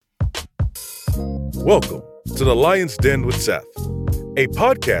Welcome to The Lion's Den with Seth, a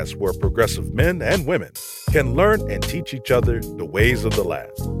podcast where progressive men and women can learn and teach each other the ways of the land.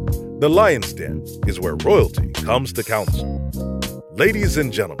 The Lion's Den is where royalty comes to council. Ladies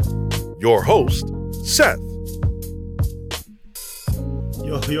and gentlemen, your host, Seth.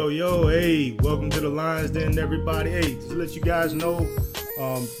 Yo, hey, welcome to The Lion's Den, everybody. Hey, just to let you guys know,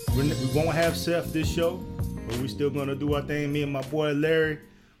 we won't have Seth this show, but we're still going to do our thing. Me and my boy Larry,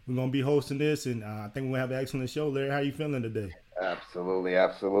 we're going to be hosting this, and I think we're going to have an excellent show. Larry, how you feeling today?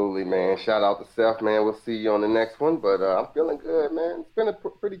 Absolutely, man. Shout out to Seth, man. We'll see you on the next one, but I'm feeling good, man. It's been a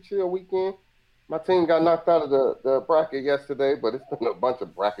pretty chill weekend. My team got knocked out of the bracket yesterday, but it's been a bunch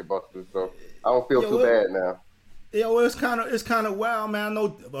of bracket busters, so I don't feel too bad now. Yeah, well, it's kind of wild, man. I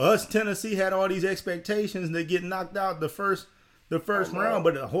know us, Tennessee, had all these expectations, and they get knocked out the first round,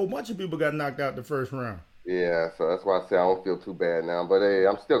 but a whole bunch of people got knocked out the first round. Yeah, so that's why I say I don't feel too bad now. But hey,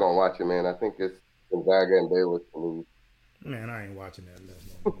 I'm still gonna watch it, man. I think it's Gonzaga and Baylor to lose. Man, I ain't watching that.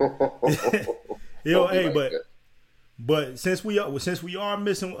 Yo, hey, but since we are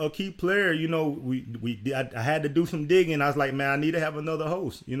missing a key player, you know, I had to do some digging. I was like, man, I need to have another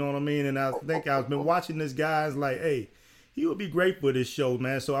host. You know what I mean? And I think I've been watching this guy. I was like, hey, he would be great for this show,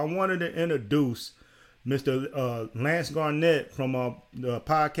 man. So I wanted to introduce Mr. Lance Garnett from the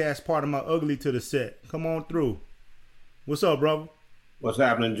podcast Part of My Ugly to the set. Come on through. What's up, brother? What's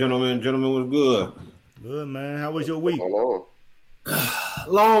happening, gentlemen? Gentlemen, was good. Good, man. How was your week?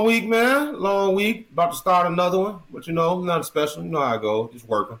 Long week, man. Long week. About to start another one. But, you know, nothing special. You know how I go. Just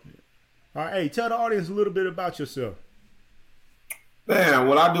working. All right. Hey, tell the audience a little bit about yourself. Man,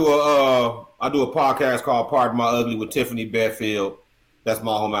 well, I do a podcast called Part of My Ugly with Tiffany Bedfield. That's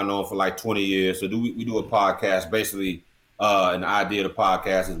my home. I've known for like 20 years. So we do a podcast. Basically, an idea of the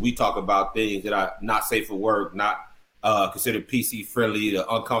podcast is we talk about things that are not safe for work, not considered PC friendly, the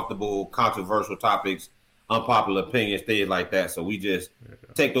uncomfortable, controversial topics, unpopular opinions, things like that. So we just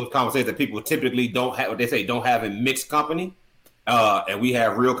take those conversations that people typically don't have, what they say, don't have in mixed company, and we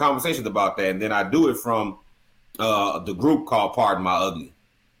have real conversations about that. And then I do it from the group called Pardon My Ugly.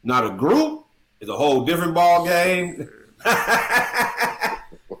 Now the group is a whole different ball game.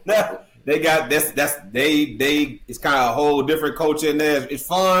 They got this. It's kind of a whole different culture in there. It's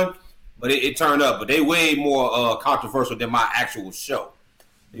fun, but it turned up. But they way more controversial than my actual show.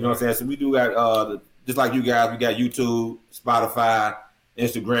 You know what I'm saying? So we do got just like you guys. We got YouTube, Spotify,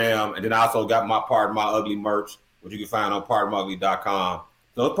 Instagram, and then I also got my Part of My Ugly merch, which you can find on partofmyugly.com.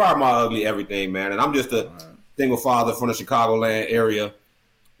 So it's Part of My Ugly everything, man. And I'm just a single father from the Chicagoland area.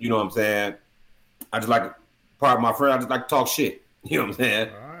 You know what I'm saying? I just like part of my friend. I just like to talk shit. You know what I'm saying?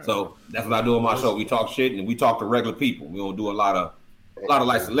 Right. So that's what I do on my show. We talk shit and we talk to regular people. We don't do a lot of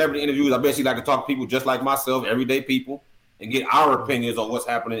like celebrity interviews. I basically like to talk to people just like myself, everyday people, and get our opinions on what's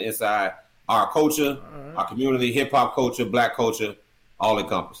happening inside our culture, our community, hip hop culture, black culture, all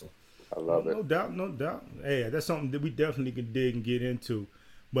encompassing. I love it. No doubt. Hey, that's something that we definitely can dig and get into.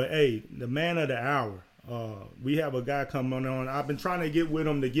 But hey, the man of the hour. We have a guy coming on. I've been trying to get with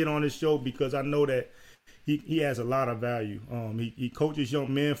him to get on this show because I know that he has a lot of value. He coaches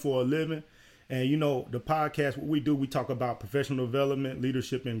young men for a living. And, you know, the podcast, what we do, we talk about professional development,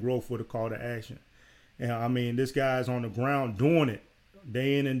 leadership, and growth with a call to action. And, I mean, this guy's on the ground doing it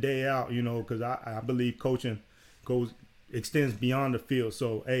day in and day out, you know, because I believe coaching extends beyond the field.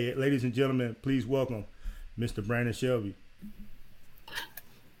 So, hey, ladies and gentlemen, please welcome Mr. Brandon Shelby.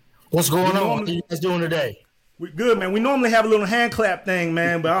 What's going on? What are you guys doing today? We good, man. We normally have a little hand clap thing,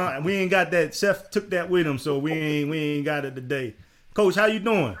 man, but we ain't got that. Seth took that with him, so we ain't got it today. Coach, how you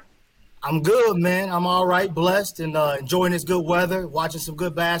doing? I'm good, man. I'm all right, blessed, and enjoying this good weather, watching some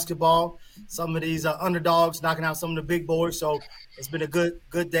good basketball. Some of these underdogs knocking out some of the big boys. So it's been a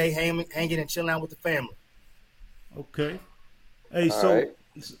good day hanging and chilling out with the family. Okay. Hey,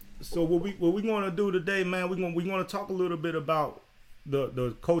 so what we going to do today, man? We going to talk a little bit about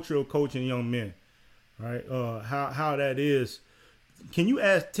the culture of coaching young men. Right, how that is. Can you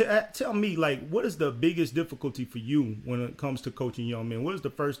tell me, like, what is the biggest difficulty for you when it comes to coaching young men? What is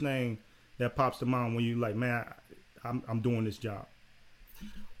the first thing that pops to mind when you like, man, I'm doing this job?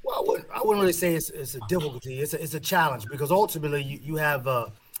 Well, I wouldn't really say it's a difficulty. It's a challenge because ultimately you have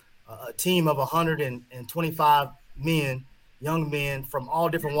a team of 125 men, young men from all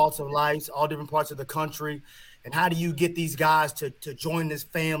different walks of life, all different parts of the country, and how do you get these guys to join this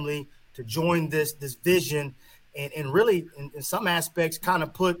family? To join this vision and really in some aspects kind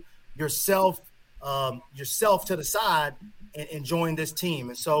of put yourself to the side and join this team.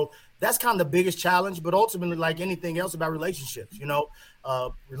 And so that's kind of the biggest challenge, but ultimately, like anything else about relationships,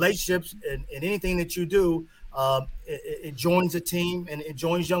 relationships and anything that you do, it joins a team and it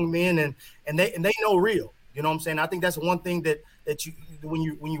joins young men and they know real. You know what I'm saying? I think that's one thing that you when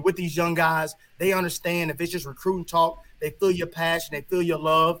you're with these young guys, they understand if it's just recruiting talk, they feel your passion, they feel your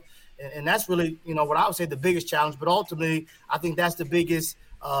love. And that's really, what I would say the biggest challenge. But ultimately, I think that's the biggest,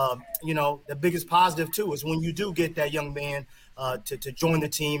 the biggest positive too, is when you do get that young man to join the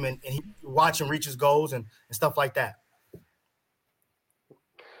team and watch him reach his goals and stuff like that.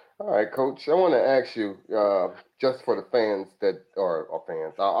 All right, Coach. I want to ask you, just for the fans that are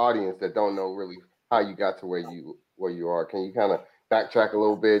fans, our audience that don't know really how you got to where you are. Can you kind of backtrack a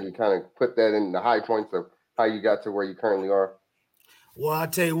little bit and kind of put that in the high points of how you got to where you currently are? Well, I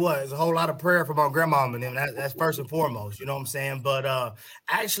tell you what, it's a whole lot of prayer from my grandmama and them. That's first and foremost, you know what I'm saying? But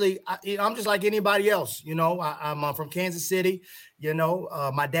actually, I'm just like anybody else. I'm from Kansas City.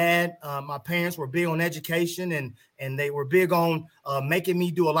 My dad, my parents were big on education and they were big on making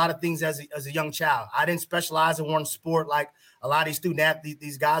me do a lot of things as a young child. I didn't specialize in one sport like a lot of these student athletes,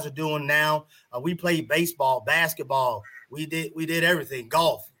 these guys are doing now. We played baseball, basketball. We did everything,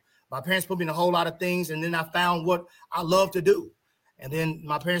 golf. My parents put me in a whole lot of things, and then I found what I love to do. And then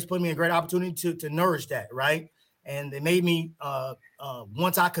my parents put me in a great opportunity to nourish that, right? And they made me,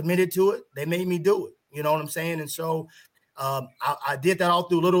 once I committed to it, they made me do it. You know what I'm saying? And so I did that all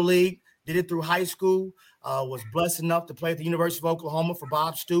through Little League, did it through high school, was blessed enough to play at the University of Oklahoma for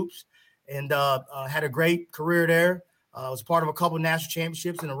Bob Stoops, and had a great career there. Was part of a couple of national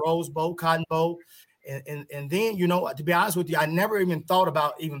championships in the Rose Bowl, Cotton Bowl. And then, to be honest with you, I never even thought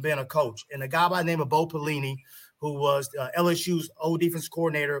about even being a coach. And a guy by the name of Bo Pelini, who was LSU's old defense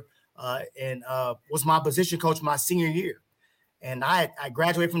coordinator and was my position coach my senior year. And I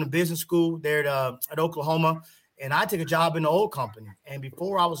graduated from the business school there at Oklahoma, and I took a job in the oil company. And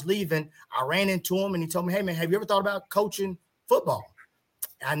before I was leaving, I ran into him, and he told me, "Hey, man, have you ever thought about coaching football?"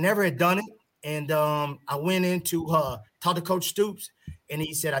 I never had done it. And I went in to talk to Coach Stoops, and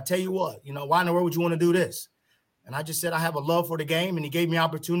he said, "I tell you what, why in the world would you want to do this?" And I just said, "I have a love for the game," and he gave me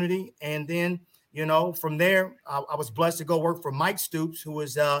opportunity. And then, from there, I was blessed to go work for Mike Stoops, who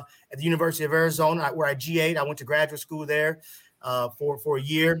was at the University of Arizona, where I G8. I went to graduate school there for a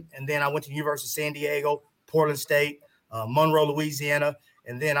year. And then I went to the University of San Diego, Portland State, Monroe, Louisiana.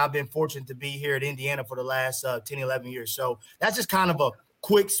 And then I've been fortunate to be here at Indiana for the last 10, 11 years. So that's just kind of a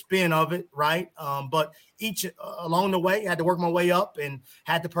quick spin of it, right? But each along the way, I had to work my way up and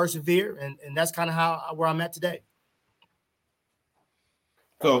had to persevere. And that's kind of where I'm at today.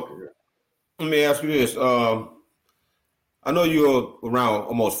 So let me ask you this. I know you're around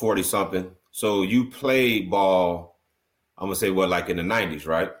almost 40 something. So you played ball, I'm going to say like in the 90s,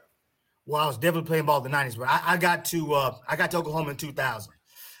 right? Well, I was definitely playing ball in the 90s, but I got to Oklahoma in 2000.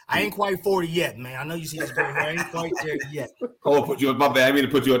 I ain't quite 40 yet, man. I know you see this gray hair. I ain't quite there yet. Oh, my bad. I mean to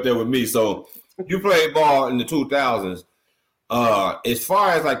put you up there with me. So you played ball in the 2000s. As far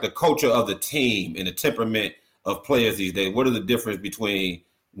as like the culture of the team and the temperament of players these days, what are the difference between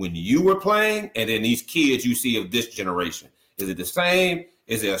when you were playing and then these kids you see of this generation? Is it the same?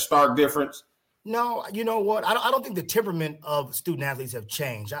 Is there a stark difference? No, you know what? I don't think the temperament of student athletes have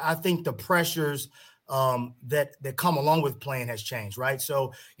changed. I think the pressures that come along with playing has changed, right?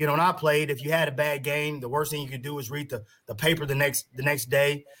 So, when I played, if you had a bad game, the worst thing you could do is read the paper the next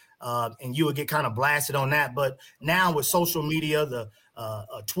day, and you would get kind of blasted on that. But now with social media, the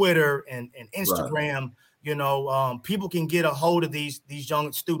Twitter and Instagram, right, people can get a hold of these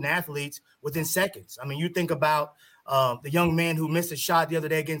young student athletes within seconds. I mean, you think about the young man who missed a shot the other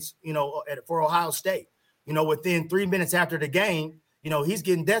day against, for Ohio State, within 3 minutes after the game, he's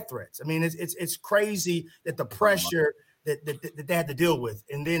getting death threats. I mean, it's crazy that the pressure that they had to deal with.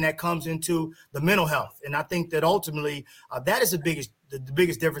 And then that comes into the mental health. And I think that ultimately that is the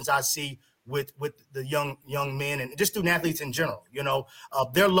biggest difference I see with the young men and just student athletes in general,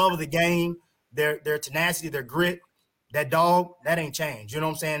 their love of the game, their tenacity, their grit, that dog, that ain't changed. You know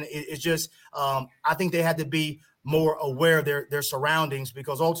what I'm saying? It's just I think they had to be more aware of their surroundings,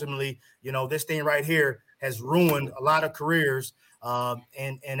 because ultimately, this thing right here has ruined a lot of careers.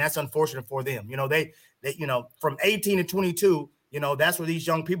 And that's unfortunate for them. They from 18 to 22, that's where these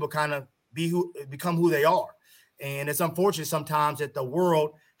young people kind of become who they are. And it's unfortunate sometimes that the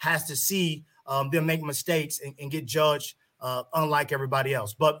world has to see them make mistakes and get judged unlike everybody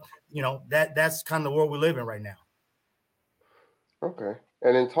else. But, that's kind of the world we live in right now. Okay.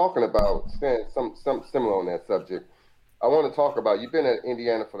 And in talking about some similar on that subject, I want to talk about, you've been at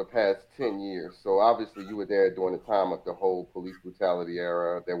Indiana for the past 10 years. So obviously you were there during the time of the whole police brutality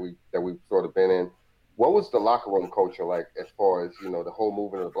era that we've sort of been in. What was the locker room culture like as far as, the whole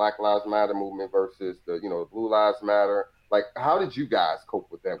movement of the Black Lives Matter movement versus the, the Blue Lives Matter? Like, how did you guys cope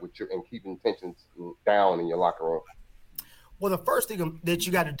with that and keeping tensions down in your locker room? Well, the first thing that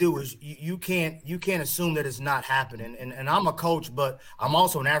you got to do is you can't assume that it's not happening. And I'm a coach, but I'm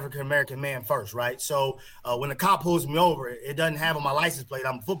also an African-American man first, right? So when the cop pulls me over, it doesn't have on my license plate,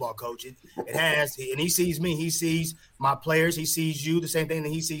 I'm a football coach. It has, and he sees me, he sees my players, he sees you, the same thing that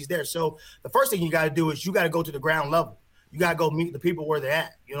he sees there. So the first thing you got to do is you got to go to the ground level. You got to go meet the people where they're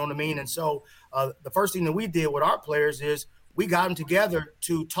at. You know what I mean? And so the first thing that we did with our players is we got them together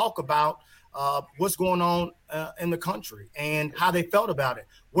to talk about what's going on in the country and how they felt about it.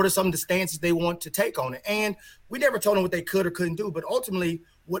 What are some of the stances they want to take on it? And we never told them what they could or couldn't do. But ultimately,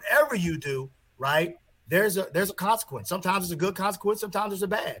 whatever you do, right, there's a consequence. Sometimes it's a good consequence. Sometimes it's a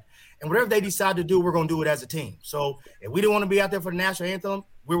bad. And whatever they decide to do, we're going to do it as a team. So if we didn't want to be out there for the national anthem,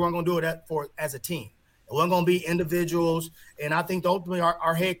 we weren't going to do it as a team. It wasn't going to be individuals. And I think ultimately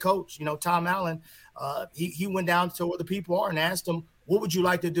our head coach, Tom Allen, he went down to where the people are and asked them, what would you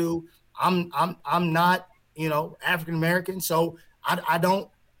like to do? I'm not, African American, so I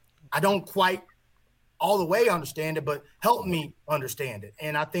don't quite all the way understand it, but help me understand it.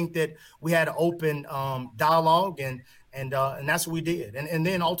 And I think that we had an open dialogue, and that's what we did. And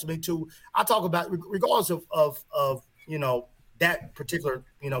then ultimately too, I talk about regardless of that particular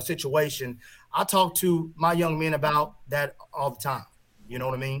situation, I talk to my young men about that all the time. You know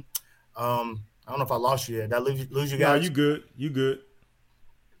what I mean? I don't know if I lost you there. Did I lose you guys? No, you good.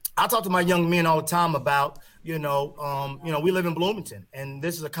 I talk to my young men all the time about, we live in Bloomington, and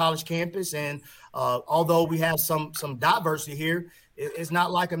this is a college campus. And although we have some diversity here, it's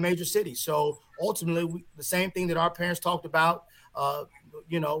not like a major city. So ultimately, the same thing that our parents talked about,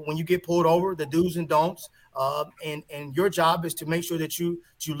 when you get pulled over, the do's and don'ts, and your job is to make sure that you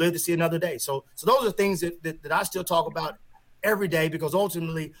live to see another day. So those are things that I still talk about every day, because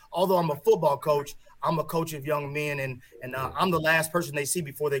ultimately, although I'm a football coach, I'm a coach of young men, and I'm the last person they see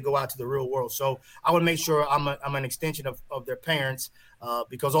before they go out to the real world. So I would make sure I'm an extension of their parents,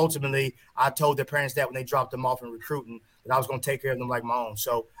 because ultimately I told their parents that when they dropped them off in recruiting, that I was going to take care of them like my own.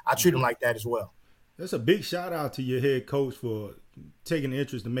 So I treat them like that as well. That's a big shout out to your head coach for taking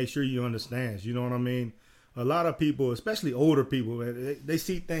interest to make sure you understand. You know what I mean? A lot of people, especially older people, they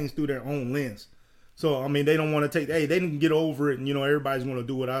see things through their own lens. So, I mean, they don't want to they didn't get over it, and, everybody's going to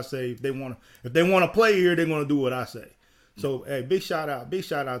do what I say. If they want to play here, they're going to do what I say. So, hey, big shout out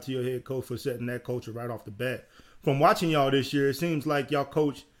to your head coach for setting that culture right off the bat. From watching y'all this year, it seems like y'all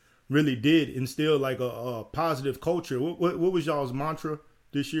coach really did instill like a positive culture. What was y'all's mantra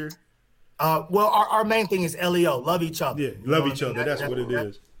this year? Well, our main thing is LEO, love each other. Yeah, love each other. That's what it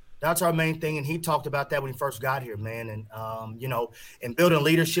is. That's our main thing, and he talked about that when he first got here, man. And and building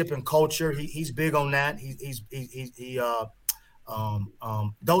leadership and culture, he's big on that.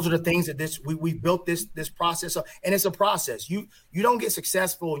 Those are the things that we built this process of, and it's a process. You don't get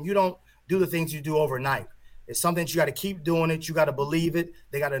successful, and you don't do the things you do overnight. It's something that you got to keep doing it. You got to believe it.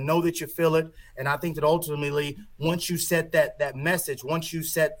 They got to know that you feel it. And I think that ultimately, once you set that message, once you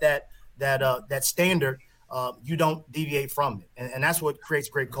set that standard, you don't deviate from it. And that's what creates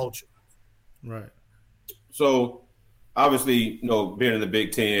great culture. Right. So obviously, being in the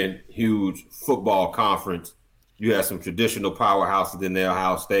Big Ten, huge football conference, you have some traditional powerhouses in there,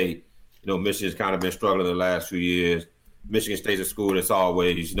 Ohio State. Michigan's kind of been struggling the last few years. Michigan State's a school that's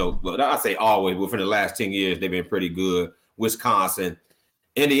always, I say always, but for the last 10 years, they've been pretty good. Wisconsin.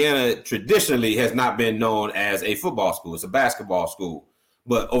 Indiana traditionally has not been known as a football school. It's a basketball school.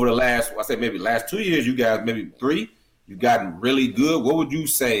 But over the last 2 years, you guys, maybe 3, you've gotten really good. What would you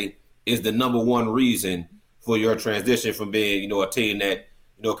say is the number one reason for your transition from being, a team that,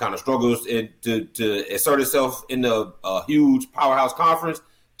 kind of struggles to assert itself in the huge powerhouse conference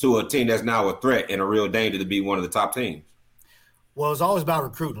to a team that's now a threat and a real danger to be one of the top teams? Well, it's always about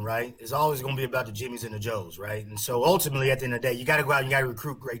recruiting, right? It's always going to be about the Jimmies and the Joes, right? And so ultimately, at the end of the day, you got to go out and you got to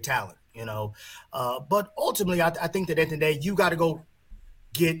recruit great talent, But ultimately, I think that at the end of the day, you got to go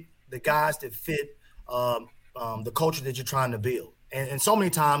get the guys that fit the culture that you're trying to build. And so many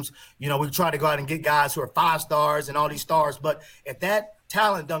times, we try to go out and get guys who are 5 stars and all these stars. But if that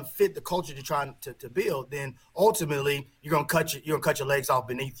talent doesn't fit the culture you're trying to build, then ultimately you're gonna cut your legs off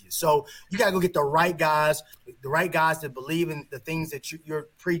beneath you. So you gotta go get the right guys that believe in the things that you're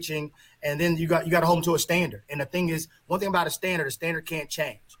preaching, and then you got to hold them to a standard. And the thing is, one thing about a standard can't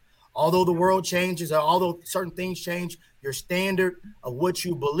change. Although the world changes, or although certain things change, your standard of what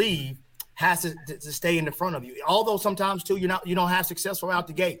you believe has to stay in the front of you. Although sometimes too, you don't have success right out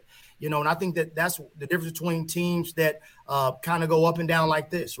the gate. And I think that's the difference between teams that kind of go up and down like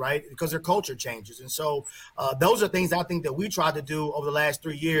this, right? Because their culture changes. And so those are things I think that we tried to do over the last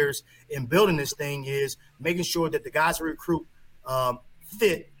 3 years in building this thing, is making sure that the guys we recruit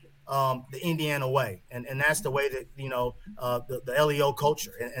fit the Indiana way. And that's the way that, the LEO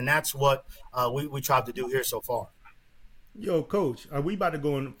culture. And that's what we tried to do here so far. Yo, Coach, we about to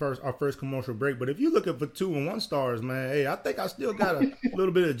go in our first commercial break, but if you're looking for 2 and 1 stars, man, hey, I think I still got a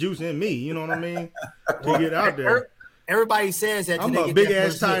little bit of juice in me, you know what I mean, to get out there. Everybody says that. I'm a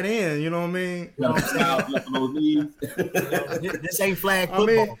big-ass tight end, you know what I mean? You know what I'm saying? This ain't flag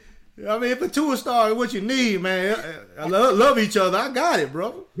football. I mean, if a 2 star is what you need, man, I love each other. I got it,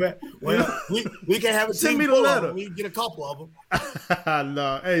 bro. Well, we can have a send team me the letter. We can get a couple of them.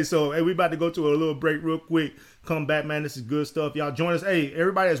 No. Hey, we about to go to a little break real quick. Come back, man. This is good stuff. Y'all join us. Hey,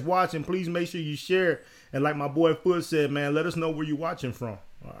 everybody that's watching, please make sure you share. And like my boy Foot said, man, let us know where you're watching from.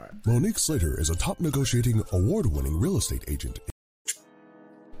 All right. Monique Slater is a top negotiating, award-winning real estate agent.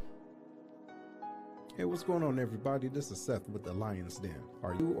 Hey, what's going on, everybody? This is Seth with the Lion's Den.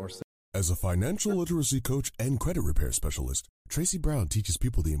 Are you or Seth? As a financial literacy coach and credit repair specialist, Tracy Brown teaches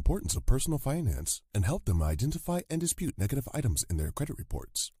people the importance of personal finance and help them identify and dispute negative items in their credit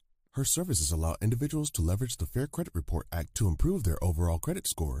reports. Her services allow individuals to leverage the Fair Credit Report Act to improve their overall credit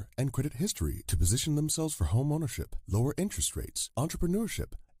score and credit history to position themselves for home ownership, lower interest rates,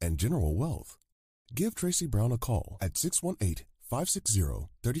 entrepreneurship, and general wealth. Give Tracy Brown a call at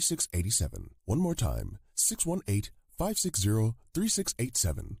 618-560-3687. One more time,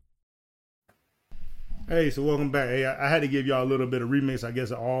 618-560-3687. Hey, so welcome back. Hey, I had to give y'all a little bit of remix, I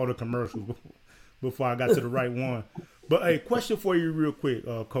guess, of all the commercials before I got to the right one. But a question for you real quick,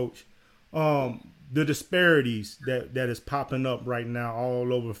 Coach. The disparities that is popping up right now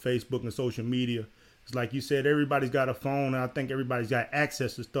all over Facebook and social media. It's like you said, everybody's got a phone, and I think everybody's got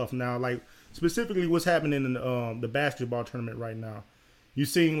access to stuff now. Like specifically what's happening in the basketball tournament right now. You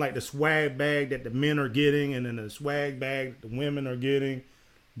seeing like the swag bag that the men are getting, and then the swag bag that the women are getting,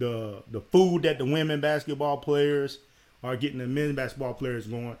 the food that the women basketball players are getting, the men's basketball players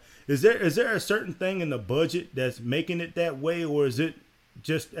going. Is there a certain thing in the budget that's making it that way, or is it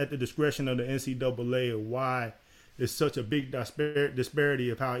just at the discretion of the NCAA, or why it's such a big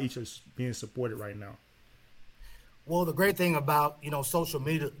disparity of how each is being supported right now? Well, the great thing about, social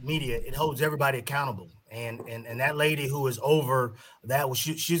media, it holds everybody accountable. And that lady who is over that,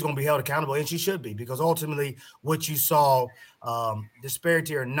 she's going to be held accountable, and she should be, because ultimately what you saw,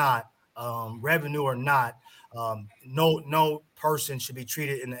 disparity or not, revenue or not, no person should be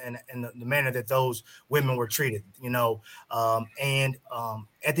treated in the manner that those women were treated, and at the end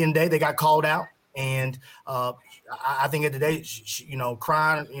of the day, they got called out. And I think at the day, she,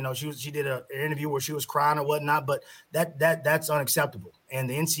 crying, she did an interview where she was crying or whatnot, but that's unacceptable. And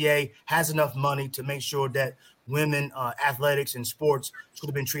the NCAA has enough money to make sure that women athletics and sports should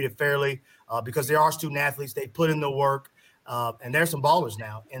have been treated fairly, because there are student athletes. They put in the work. And there's some ballers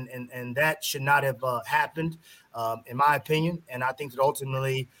now, and that should not have happened, in my opinion. And I think that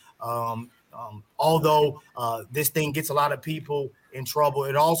ultimately, although this thing gets a lot of people in trouble,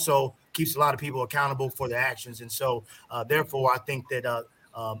 it also keeps a lot of people accountable for their actions. And so, therefore, I think that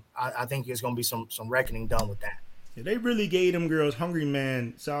I think there's going to be some reckoning done with that. Yeah, they really gave them girls Hungry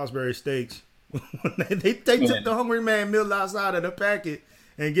Man Salisbury steaks. they took the Hungry Man meal outside of the packet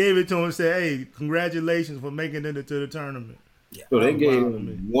and gave it to him and said, hey, congratulations for making it into the tournament. Yeah. So they gave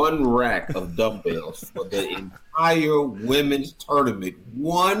him 1 rack of dumbbells for the entire women's tournament.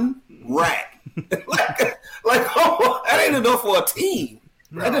 1 rack. like that ain't enough for a team.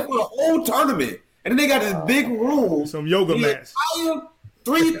 No. That's for the whole tournament. And then they got this big room. Some yoga mats.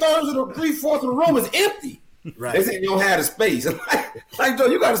 3/4 of the room is empty. Right. They said you don't have the space. like Joe,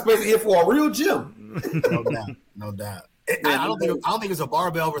 you got a space here for a real gym. No doubt. I don't think it's a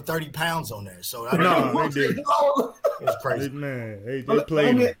barbell over 30 pounds on there. So they did. It's crazy. Man, they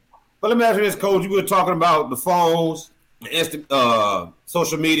played. But let me ask you this, Coach. You were talking about the phones, the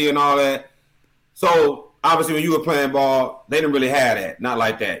social media, and all that. So obviously, when you were playing ball, they didn't really have that. Not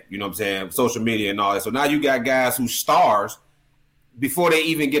like that. You know what I'm saying? Social media and all that. So now you got guys who stars before they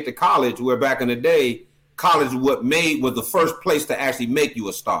even get to college. Where back in the day, college was the first place to actually make you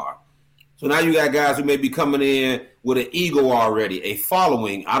a star. So now you got guys who may be coming in with an ego already, a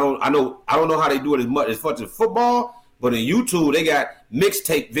following. I don't know how they do it as much as football, but in YouTube they got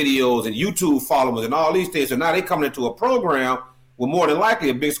mixtape videos and YouTube followers and all these things. So now they coming into a program with more than likely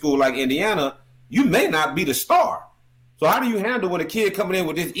a big school like Indiana. You may not be the star. So how do you handle when a kid coming in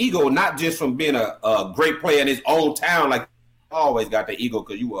with this ego, not just from being a great player in his own town, like always got the ego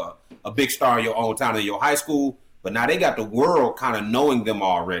because you were a big star in your own town in your high school, but now they got the world kind of knowing them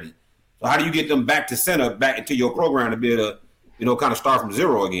already. So how do you get them back to center, back into your program to be able to, kind of start from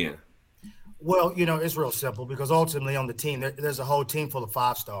zero again? Well, it's real simple because ultimately on the team, there's a whole team full of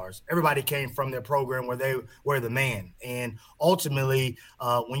 5 stars. Everybody came from their program where they were the man. And ultimately,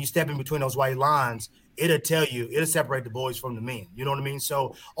 when you step in between those white lines, it'll separate the boys from the men. You know what I mean?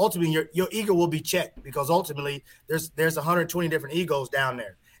 So ultimately, your ego will be checked because ultimately there's 120 different egos down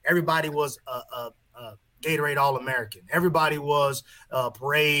there. Everybody was a Gatorade All-American. Everybody was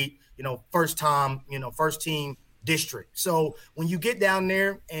parade, first team district. So when you get down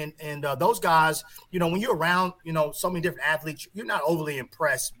there and those guys, when you're around, so many different athletes, you're not overly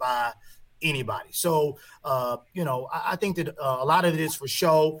impressed by anybody. So, I think that a lot of it is for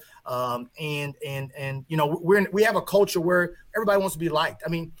show. We have a culture where everybody wants to be liked. I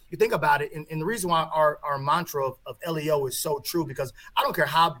mean, you think about it, and the reason why our mantra of LEO is so true, because I don't care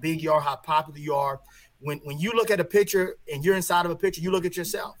how big you are, how popular you are. When you look at a picture and you're inside of a picture, you look at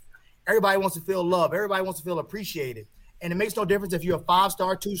yourself. Everybody wants to feel love. Everybody wants to feel appreciated. And it makes no difference if you're a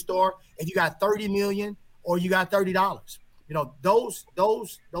 5-star, 2-star, if you got 30 million or you got $30.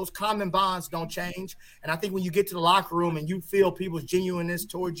 Those common bonds don't change. And I think when you get to the locker room and you feel people's genuineness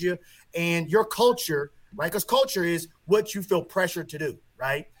towards you and your culture, right? Because culture is what you feel pressured to do,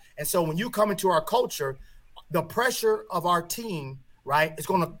 right? And so when you come into our culture, the pressure of our team, right, is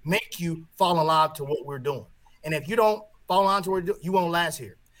going to make you fall in line to what we're doing. And if you don't fall in line to what we're doing, you won't last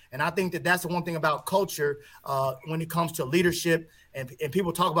here. And I think that that's the one thing about culture when it comes to leadership and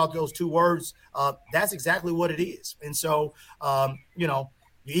people talk about those 2 words. That's exactly what it is. And so, your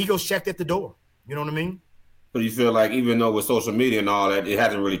ego's checked at the door. You know what I mean? So you feel like even though with social media and all that, it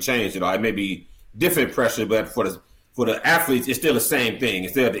hasn't really changed at all. It may be different pressure, but for the athletes, it's still the same thing.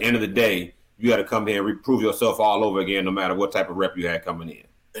 It's still at the end of the day, you got to come here and reprove yourself all over again, no matter what type of rep you had coming in.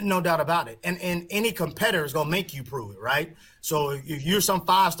 No doubt about it. And any competitor is going to make you prove it, right? So if you're some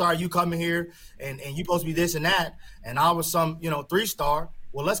 5-star, you come in here and you're supposed to be this and that, and I was some, 3-star,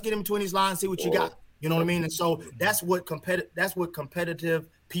 well, let's get in between these lines, see what you got. You know what I mean? And so that's what competitive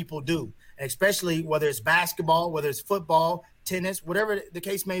people do, and especially whether it's basketball, whether it's football, tennis, whatever the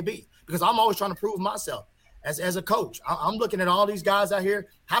case may be, because I'm always trying to prove myself as a coach. I'm looking at all these guys out here.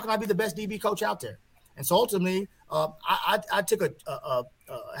 How can I be the best DB coach out there? And so ultimately, I took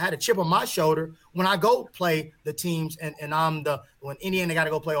had a chip on my shoulder when I go play the teams, and when Indiana got to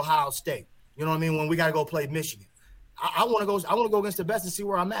go play Ohio State. You know what I mean? When we got to go play Michigan, I want to go against the best and see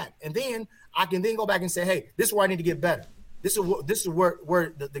where I'm at, and then I can then go back and say, hey, this is where I need to get better. This is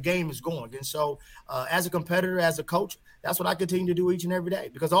where the game is going. And so, as a competitor, as a coach, that's what I continue to do each and every day,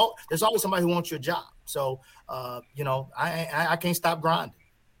 because there's always somebody who wants your job. So, I can't stop grinding.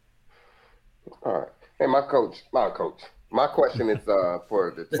 All right. Hey, my coach. My question is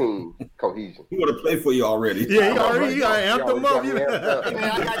for the team cohesion. He want to play for you already. Yeah, he already amped him up. Hey,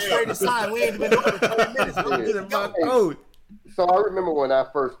 man, I got straight to sign. We ain't even doing it 30 minutes. Hey, so I remember when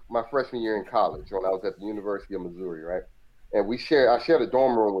my freshman year in college, when I was at the University of Missouri, right? And I shared a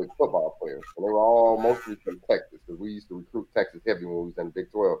dorm room with football players, and they were all mostly from Texas, because we used to recruit Texas heavy when we was in the Big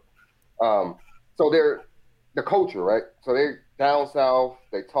 12. So they're the culture, right? So they down south,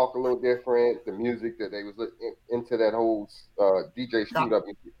 they talk a little different. The music that they was into, that whole DJ shoot up.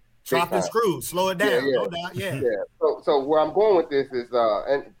 Chop and screw, slow it down. Yeah. No doubt. Yeah. So where I'm going with this is,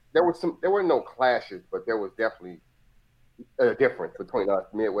 and there were no clashes, but there was definitely a difference between us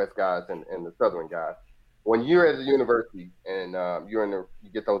Midwest guys and the Southern guys. When you're at the university and you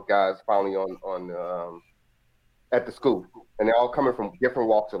get those guys finally on at the school, and they're all coming from different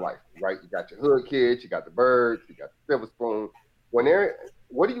walks of life, right? You got your hood kids, you got the birds, you got the silver spoon.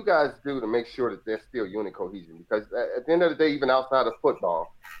 What do you guys do to make sure that there's still unit cohesion? Because at the end of the day, even outside of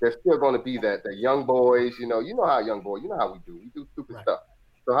football, there's still going to be that the young boys, you know how young boys, you know how we do stupid stuff.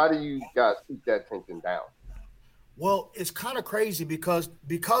 So how do you guys keep that tension down? Well, it's kind of crazy because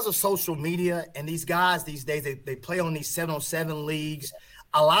of social media, and these guys these days, they play on these 7-on-7 leagues.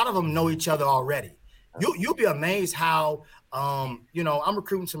 A lot of them know each other already. You'll be amazed how, I'm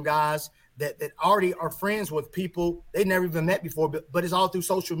recruiting some guys that already are friends with people they never even met before, but it's all through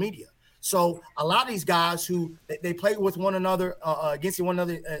social media. So a lot of these guys who they play with one another, against one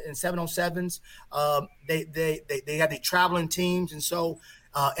another in 7-on-7s, they have these traveling teams, and so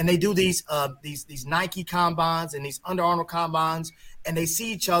and they do these Nike combines and these Under Armour combines, and they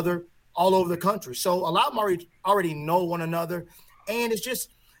see each other all over the country. So a lot of them already know one another, and it's just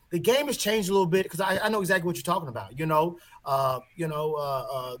the game has changed a little bit, because I know exactly what you're talking about.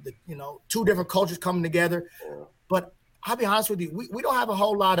 Two different cultures coming together, but I'll be honest with you, we don't have a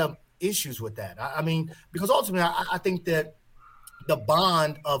whole lot of issues with that. I mean, because ultimately, I think that the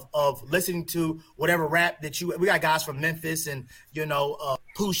bond of listening to whatever rap that we got guys from Memphis and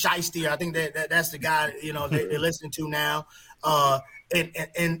Pooh Shiesty. I think that's the guy, they're listening to now.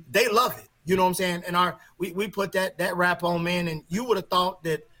 And they love it. You know what I'm saying? And we put that rap on, man, and you would have thought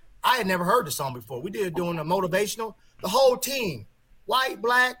that I had never heard the song before. We did doing a motivational. The whole team, white,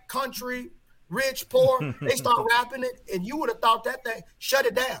 black, country, rich, poor, they start rapping it, and you would have thought that thing shut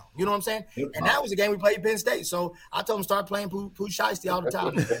it down. You know what I'm saying? And that was a game we played Penn State. So I told them start playing Pooh Shiesty all the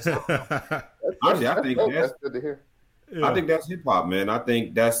time. Honestly, I think that's good to hear. Yeah. I think that's hip hop, man. I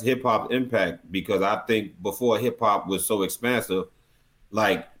think that's hip hop impact, because I think before hip hop was so expansive,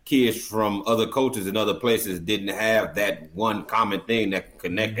 like kids from other cultures and other places didn't have that one common thing that can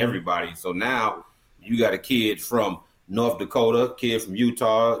connect everybody. So now you got a kid from North Dakota, kid from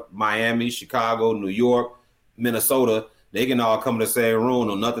Utah, Miami, Chicago, New York, Minnesota. They can all come to the same room,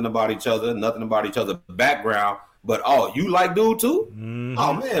 know nothing about each other's background. But, oh, you like dude too? Mm-hmm.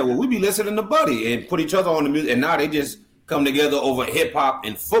 Oh, man, well, we be listening to Buddy and put each other on the music. And now they just come together over hip-hop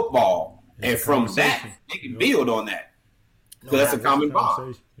and football. And from that, they can build on that. Because that's a common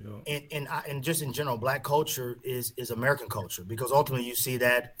bond. And just in general, black culture is American culture, because ultimately you see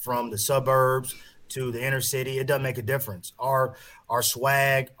that from the suburbs to the inner city. It doesn't make a difference. Our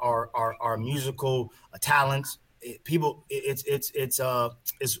swag, our musical talents, it's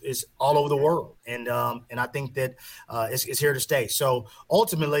all over the world, and I think that it's here to stay. So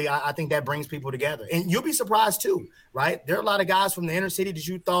ultimately, I think that brings people together, and you'll be surprised too, right? There are a lot of guys from the inner city that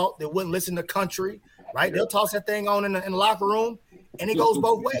you thought that wouldn't listen to country, right? They'll toss that thing on in the locker room, and it goes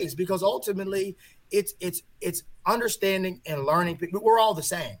both ways, because ultimately it's understanding and learning. We're all the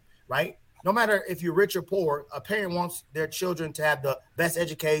same, right? No matter if you're rich or poor, a parent wants their children to have the best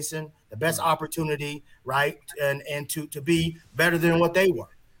education, the best opportunity, right? And to be better than what they were,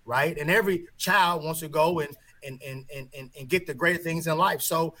 right? And every child wants to go and get the greater things in life.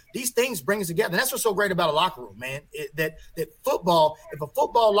 So these things bring us together. And that's what's so great about a locker room, man. That football, if a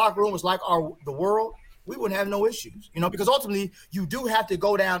football locker room was like the world, we wouldn't have no issues, because ultimately you do have to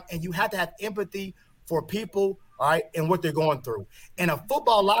go down and you have to have empathy for people, all right, and what they're going through. And a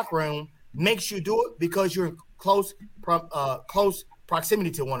football locker room makes you do it because you're in close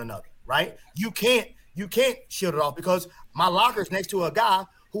proximity to one another, right? You can't shield it off, because my locker is next to a guy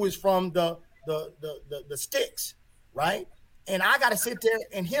who is from the sticks, right? And I got to sit there,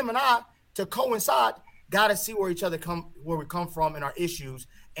 and him and I, to coincide, got to see where we come from and our issues,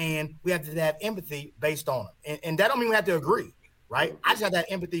 and we have to have empathy based on them. And that don't mean we have to agree, right? I just have that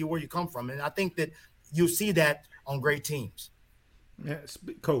empathy where you come from, and I think that you see that on great teams. Yeah,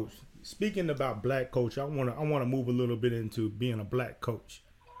 Coach. Speaking about black coach, I want to move a little bit into being a black coach,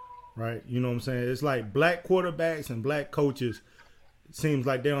 right? You know what I'm saying? It's like black quarterbacks and black coaches, it seems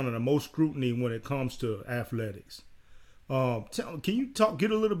like they're under the most scrutiny when it comes to athletics. Can you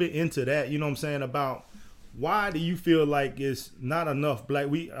get a little bit into that? You know what I'm saying, about why do you feel like it's not enough black?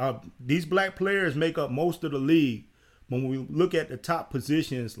 These black players make up most of the league. When we look at the top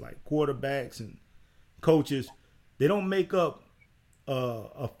positions like quarterbacks and coaches, they don't make up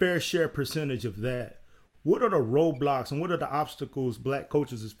a fair share percentage of that. What are the roadblocks and what are the obstacles black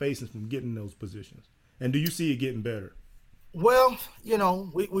coaches is facing from getting those positions? And do you see it getting better? Well,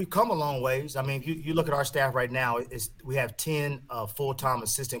 we've come a long ways. I mean, if you look at our staff right now, we have 10 full-time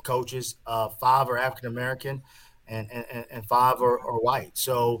assistant coaches, 5 are African-American and 5 are white.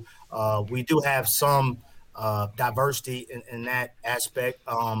 So we do have some diversity in that aspect.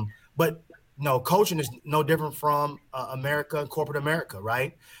 But no, coaching is no different from America, corporate America,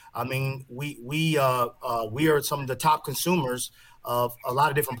 right? I mean, we are some of the top consumers of a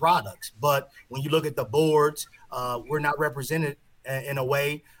lot of different products. But when you look at the boards, we're not represented in a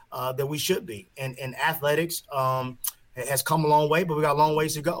way that we should be. And athletics has come a long way, but we got a long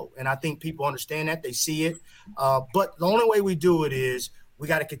ways to go. And I think people understand that. They see it. But the only way we do it is we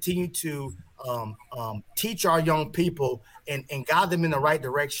got to continue to teach our young people and guide them in the right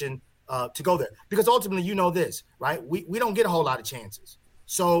direction to go there, because ultimately, this, right? We don't get a whole lot of chances.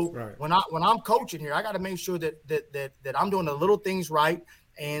 So right. when I'm coaching here, I got to make sure that I'm doing the little things right,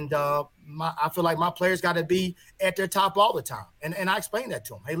 and I feel like my players got to be at their top all the time. And I explain that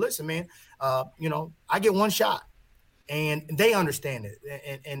to them. Hey, listen, man, I get one shot, and they understand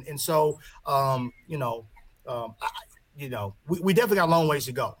it. And so we definitely got a long ways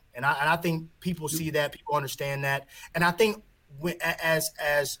to go, and I think people see that, people understand that, and I think as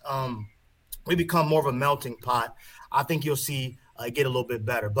we become more of a melting pot, I think you'll see it get a little bit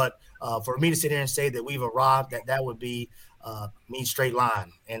better. But for me to sit here and say that we've arrived, that would be me straight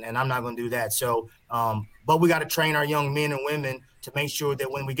line, and I'm not going to do that. So, but we got to train our young men and women to make sure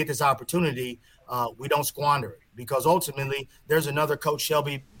that when we get this opportunity, we don't squander it, because ultimately there's another Coach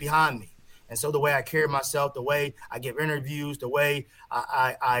Shelby behind me. And so the way I carry myself, the way I give interviews, the way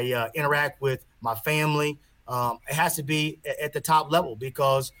I interact with my family, it has to be at the top level,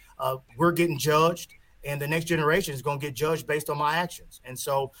 because we're getting judged, and the next generation is going to get judged based on my actions. And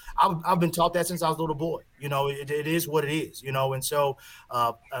so I've been taught that since I was a little boy. It is what it is. And so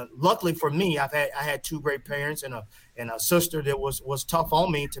luckily for me, I had two great parents and a sister that was tough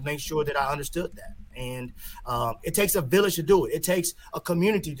on me to make sure that I understood that. And it takes a village to do it. It takes a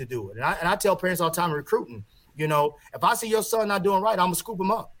community to do it. And I tell parents all the time in recruiting, if I see your son not doing right, I'm going to scoop him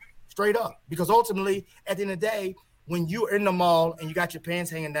up straight up. Because ultimately, at the end of the day, when you're in the mall and you got your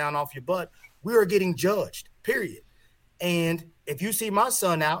pants hanging down off your butt, we are getting judged, period. And if you see my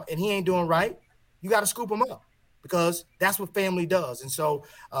son out and he ain't doing right, you got to scoop him up, because that's what family does. And so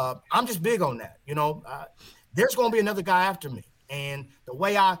I'm just big on that. There's going to be another guy after me. And the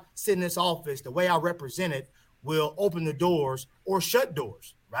way I sit in this office, the way I represent it, will open the doors or shut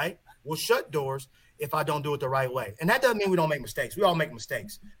doors, right? We'll shut doors if I don't do it the right way. And that doesn't mean we don't make mistakes. We all make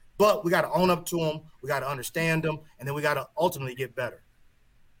mistakes. But we got to own up to them. We got to understand them. And then we got to ultimately get better.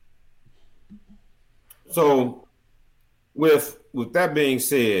 So with that being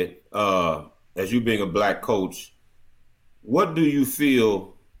said, as you being a black coach, what do you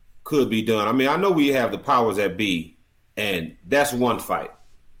feel could be done? I mean, I know we have the powers that be, and that's one fight.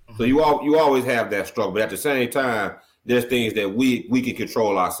 So you always have that struggle, but at the same time, there's things that we can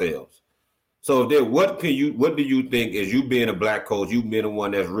control ourselves. So what do you think, as you being a black coach, you being the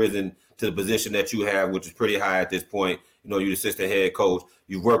one that's risen to the position that you have, which is pretty high at this point, you're the assistant head coach,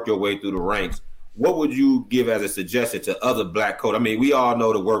 you've worked your way through the ranks. What would you give as a suggestion to other black coaches? I mean, we all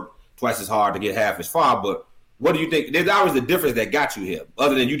know to work twice as hard to get half as far, but what do you think? There's always a difference that got you here,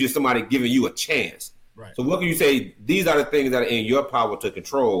 other than you just somebody giving you a chance. Right. So what can you say? These are the things that are in your power to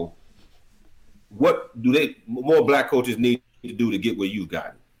control. What do more black coaches need to do to get where you've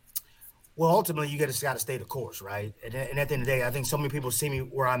gotten? Well, ultimately, you just got to stay the course, right? And at the end of the day, I think so many people see me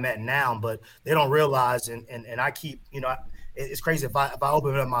where I'm at now, but they don't realize, and I keep, it's crazy. If I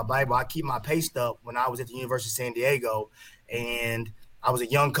open up my Bible, I keep my pay stub when I was at the University of San Diego, and I was a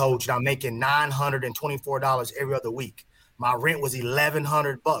young coach, and I'm making $924 every other week. My rent was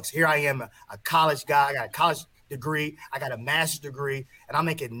 $1,100. Here I am, a college guy. I got a college degree. I got a master's degree, and I'm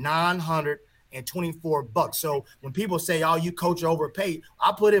making $924. So when people say, "Oh, you coach overpaid,"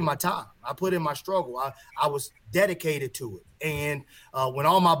 I put in my time. I put in my struggle. I was dedicated to it. And when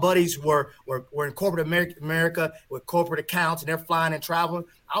all my buddies were in corporate America with corporate accounts and they're flying and traveling,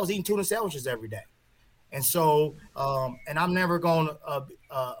 I was eating tuna sandwiches every day. And so, and I'm never going to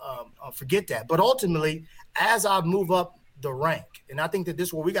forget that. But ultimately, as I move up the rank, and I think that this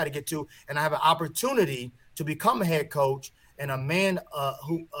is where we got to get to, and I have an opportunity to become a head coach and a man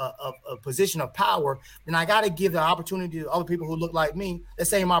who a position of power, then I got to give the opportunity to other people who look like me the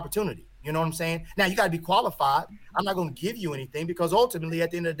same opportunity. You know what I'm saying? Now, you got to be qualified. I'm not going to give you anything, because ultimately,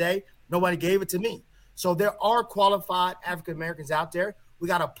 at the end of the day, nobody gave it to me. So there are qualified African-Americans out there. We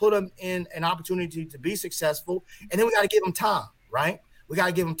got to put them in an opportunity to be successful, and then we got to give them time, right? We got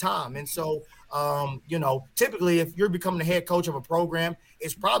to give them time. And so, typically, if you're becoming the head coach of a program,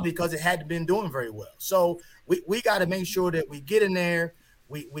 it's probably because it hadn't been doing very well. So we got to make sure that we get in there.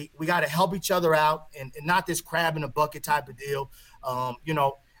 We got to help each other out, and not this crab in a bucket type of deal.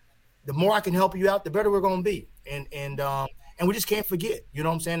 The more I can help you out, the better we're going to be. And we just can't forget, you know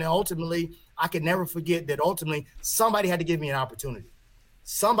what I'm saying? And ultimately, I can never forget that ultimately somebody had to give me an opportunity.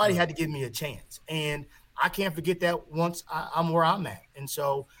 Somebody had to give me a chance. And I can't forget that once I'm where I'm at. And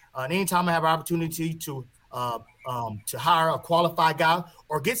so anytime I have an opportunity to hire a qualified guy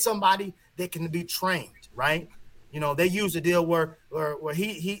or get somebody that can be trained, right? They use a deal where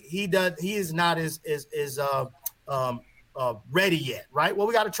he is not as ready yet, right? Well,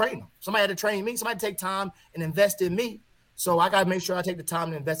 we got to train them. Somebody had to train me. Somebody take time and invest in me. So I got to make sure I take the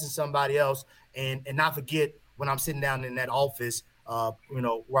time to invest in somebody else and not forget when I'm sitting down in that office,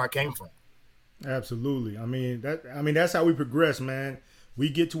 where I came from. Absolutely. I mean, that's how we progress, man. We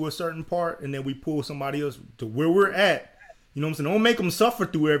get to a certain part and then we pull somebody else to where we're at. You know what I'm saying? Don't make them suffer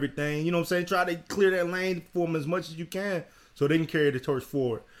through everything. You know what I'm saying? Try to clear that lane for them as much as you can so they can carry the torch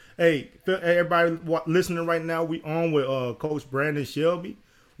forward. Hey, everybody listening right now, we on with Coach Brandon Shelby.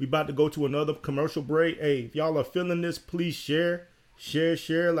 We about to go to another commercial break. Hey, if y'all are feeling this, please share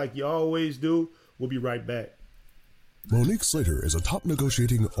like you always do. We'll be right back. Monique Slater is a top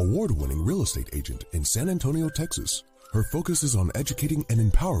negotiating, award-winning real estate agent in San Antonio, Texas. Her focus is on educating and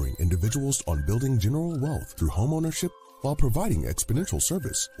empowering individuals on building general wealth through homeownership while providing exponential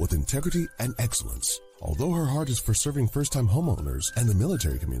service with integrity and excellence. Although her heart is for serving first-time homeowners and the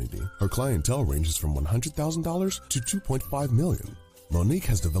military community, her clientele ranges from $100,000 to $2.5 million. Monique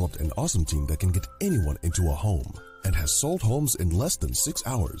has developed an awesome team that can get anyone into a home and has sold homes in less than 6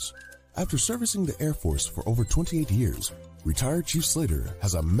 hours. After servicing the Air Force for over 28 years, retired Chief Slater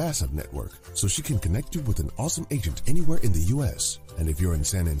has a massive network, so she can connect you with an awesome agent anywhere in the U.S. And if you're in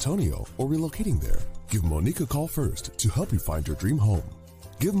San Antonio or relocating there, give Monique a call first to help you find your dream home.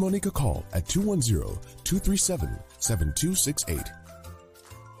 Give Monique a call at 210-237-7268.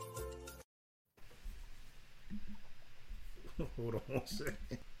 Hold on one second.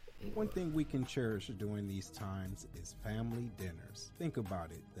 One thing we can cherish during these times is family dinners. Think about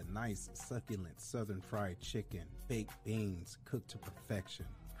it, the nice, succulent southern fried chicken, baked beans cooked to perfection,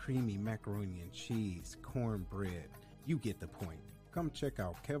 creamy macaroni and cheese, cornbread. You get the point. Come check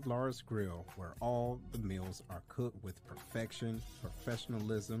out Kevlar's Grill, where all the meals are cooked with perfection,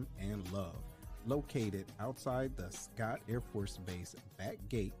 professionalism, and love. Located outside the Scott Air Force Base back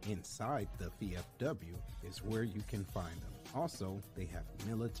gate inside the VFW is where you can find them. Also, they have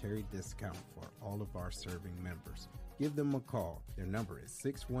military discount for all of our serving members. Give them a call. Their number is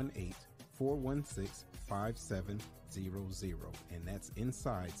 618-416-5700, and that's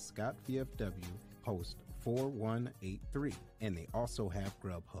inside Scott VFW Post 4183. And they also have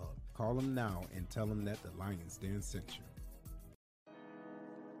Grubhub. Call them now and tell them that the Lion's Den sent you.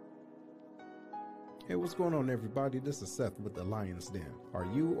 Hey, what's going on, everybody? This is Seth with the Lion's Den. Are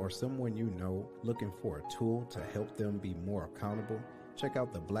you or someone you know looking for a tool to help them be more accountable? Check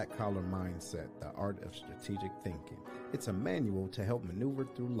out the Black Collar Mindset, the Art of Strategic Thinking. It's a manual to help maneuver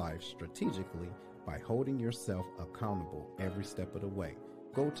through life strategically by holding yourself accountable every step of the way.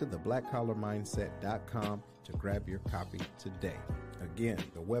 Go to theblackcollarmindset.com to grab your copy today. Again,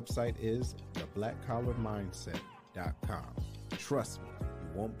 the website is theblackcollarmindset.com. Trust me, you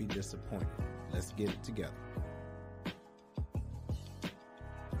won't be disappointed. Let's get it together.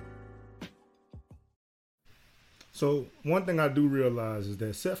 So one thing I do realize is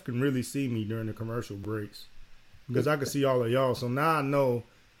that Seth can really see me during the commercial breaks because I can see all of y'all. So now I know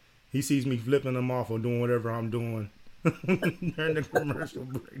he sees me flipping them off or doing whatever I'm doing during the commercial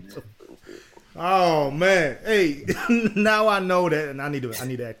breaks. Oh man, hey, now I know that, and I need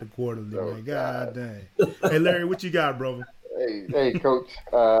to act accordingly. Oh, man. God dang. Hey Larry, what you got, brother? Hey, Coach.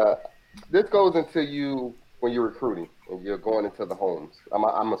 This goes into you when you're recruiting and you're going into the homes.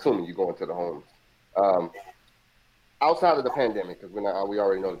 I'm assuming you go into the homes. Outside of the pandemic, because we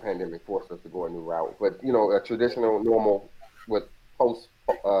already know the pandemic forced us to go a new route. But a traditional, normal with post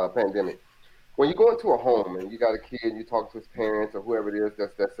pandemic. When you go into a home and you got a kid, and you talk to his parents or whoever it is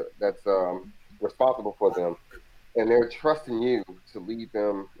that's responsible for them, and they're trusting you to lead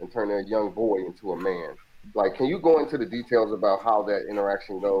them and turn their young boy into a man. Like, can you go into the details about how that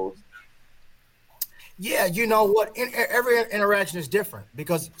interaction goes? Yeah, you know what? Every interaction is different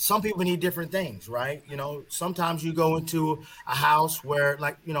because some people need different things, right? Sometimes you go into a house where,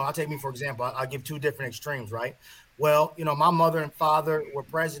 like, I'll take me for example. I'll give two different extremes, right? Well, my mother and father were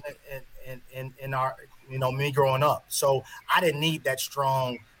present in our, me growing up. So I didn't need that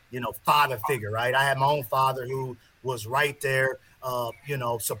strong, father figure, right? I had my own father who was right there,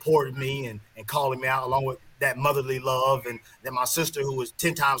 supported me and calling me out along with that motherly love. And then my sister who was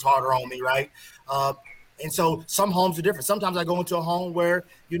 10 times harder on me, right? And so some homes are different. Sometimes I go into a home where,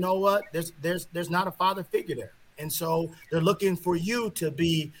 there's not a father figure there. And so they're looking for you to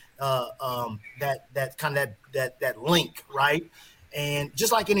be that kind of that link, right? And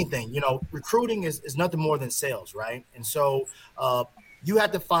just like anything, recruiting is nothing more than sales, right? And so you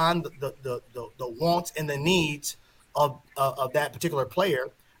have to find the wants and the needs of that particular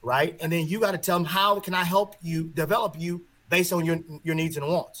player, right? And then you got to tell them, how can I help you develop you based on your needs and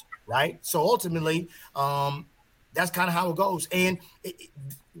wants, right? So ultimately, that's kind of how it goes. And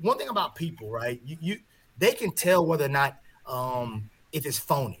one thing about people, right? They can tell whether or not if it's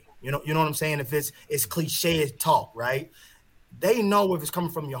phony. You know what I'm saying? If it's cliche talk, right? They know if it's coming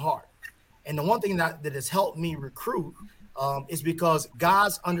from your heart. And the one thing that has helped me recruit is because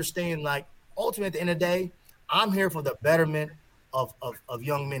guys understand, like, ultimately at the end of the day, I'm here for the betterment of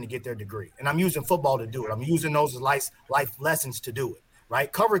young men to get their degree. And I'm using football to do it. I'm using those as life lessons to do it, right?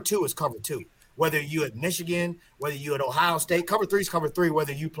 Cover 2 is cover 2. Whether you at Michigan, whether you at Ohio State, cover 3 is cover 3,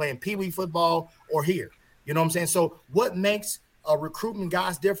 whether you playing Pee Wee football or here. You know what I'm saying? So what makes recruitment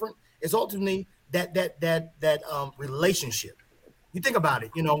guys different is ultimately that relationship. You think about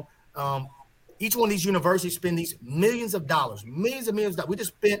it, each one of these universities spend these millions of dollars. We just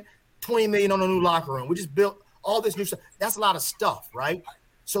spent $20 million on a new locker room. We just built all this new stuff. That's a lot of stuff, right?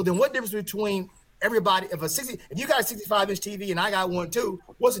 So then what difference between everybody, if you got a 65-inch TV and I got one too,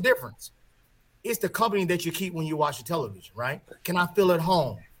 what's the difference? It's the company that you keep when you watch the television, right? Can I feel at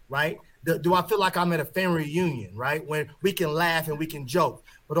home, right? do I feel like I'm at a family reunion, right? When we can laugh and we can joke.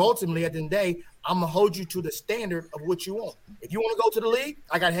 But ultimately, at the end of the day, I'm gonna hold you to the standard of what you want. If you want to go to the league,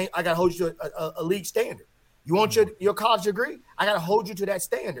 I got to hold you to a league standard. You want your college degree, I got to hold you to that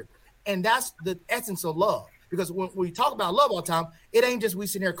standard. And that's the essence of love. Because when we talk about love all the time, it ain't just we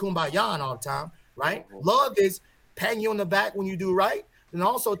sitting here kumbaya all the time, right? Love is patting you on the back when you do right, and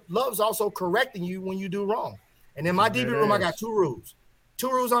also love is also correcting you when you do wrong. And in my DB room, I got 2 rules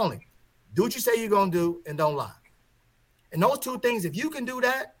only: do what you say you're gonna do, and don't lie. And those 2 things, if you can do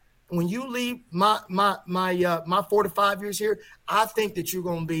that, when you leave my 4 to 5 years here, I think that you're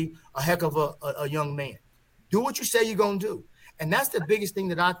gonna be a heck of a young man. Do what you say you're gonna do, and that's the biggest thing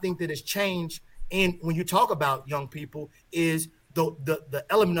that I think that has changed. And when you talk about young people, is the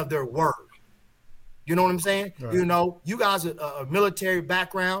element of their word. You know what I'm saying? Right. You know, you guys are a military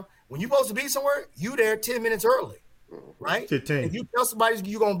background. When you're supposed to be somewhere, you there 10 minutes early, right? 15. If you tell somebody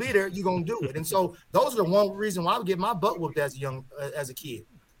you're gonna be there, you're gonna do it. And so those are the one reason why I would get my butt whooped as a kid.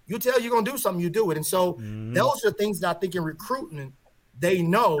 You tell you're gonna do something, you do it. And so those are the things that I think in recruiting, they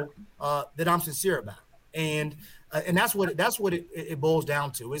know that I'm sincere about. And that's what it boils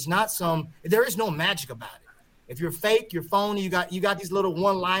down to. It's not there is no magic about it. If you're fake, you're phony, you got these little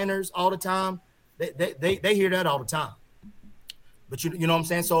one-liners all the time. They hear that all the time. But you know what I'm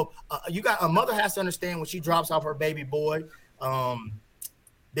saying? So a mother has to understand when she drops off her baby boy,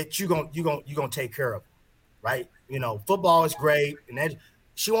 that you're gonna take care of him, right? You know, football is great, and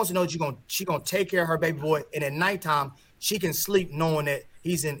she wants to know that she's gonna take care of her baby boy, and at nighttime she can sleep knowing that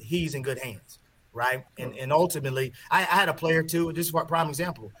he's in good hands. Right. And ultimately, I had a player too. This is a prime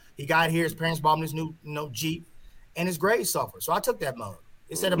example. He got here, his parents bought him this new Jeep, and his grades suffered. So I took that mug.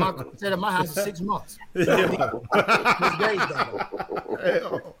 It said at my house for 6 months. His grades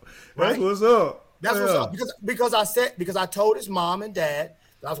That's what's up. That's what's up. Because I told his mom and dad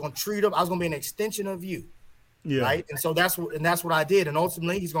that I was gonna treat him, I was gonna be an extension of you. Yeah. Right. And so that's what I did. And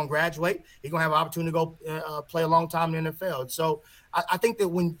ultimately he's gonna graduate. He's gonna have an opportunity to go play a long time in the NFL. And so I think that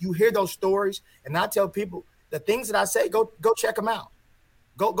when you hear those stories, and I tell people the things that I say, go check them out.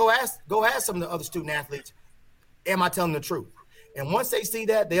 Go ask some of the other student athletes, am I telling the truth? And once they see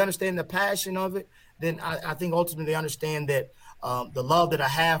that, they understand the passion of it, then I think ultimately they understand that the love that I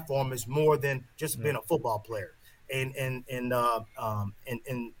have for them is more than just being a football player. And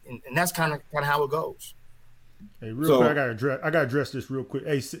that's kind of how it goes. Hey, quick, I gotta address this real quick.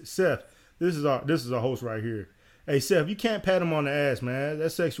 Hey, Seth, this is a host right here. Hey, Seth, you can't pat him on the ass, man.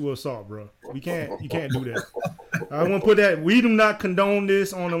 That's sexual assault, bro. You can't do that. I want to put that. We do not condone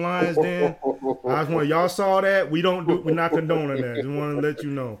this on the Lions Den. I just want y'all saw that. We're not condoning that. Just want to let you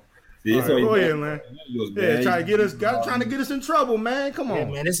know. All right, go ahead, man. Yeah, trying to get us in trouble, man. Come on, yeah,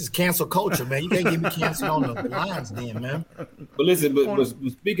 man. This is cancel culture, man. You can't get me canceled on the Lions Den, man. But listen, but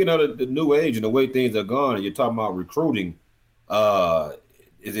speaking of the new age and the way things are going, you're talking about recruiting.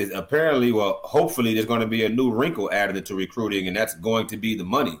 Is apparently, well, hopefully there's going to be a new wrinkle added to recruiting, and that's going to be the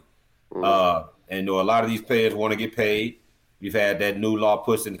money. And a lot of these players want to get paid. You've had that new law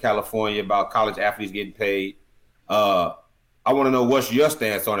pushed in California about college athletes getting paid. I want to know what's your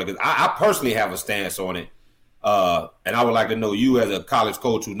stance on it, because I personally have a stance on it. And I would like to know you as a college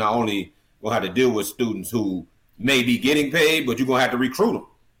coach who not only going to have to deal with students who may be getting paid, but you're going to have to recruit them.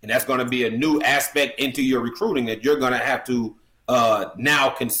 And that's going to be a new aspect into your recruiting that you're going to have to now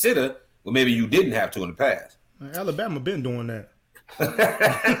consider, well, maybe you didn't have to in the past. Alabama been doing that.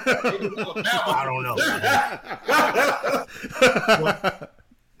 I don't know. Well,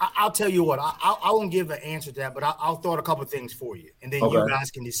 I'll tell you what. I won't give an answer to that, but I'll throw out a couple of things for you, and then you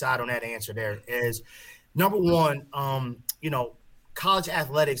guys can decide on that answer. There is number one. College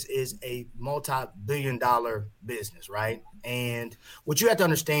athletics is a multi-billion-dollar business, right? And what you have to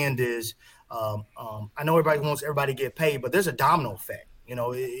understand is, I know everybody wants everybody to get paid, but there's a domino effect, and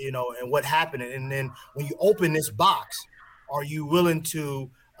what happened. And then when you open this box, are you willing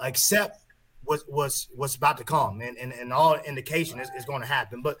to accept what's about to come? And all indication is going to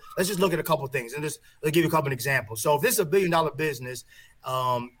happen. But let's just look at a couple of things, and let's give you a couple of examples. So if this is $1 billion business,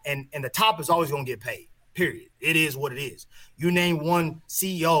 and the top is always going to get paid, period. It is what it is. You name one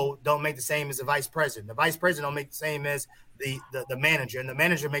CEO, don't make the same as the vice president. The vice president don't make the same as the manager, and the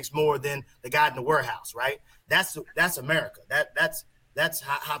manager makes more than the guy in the warehouse, right? That's America. That's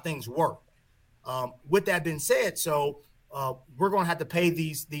how things work. With that being said, so we're going to have to pay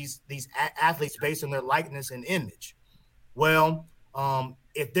these athletes based on their likeness and image. Well,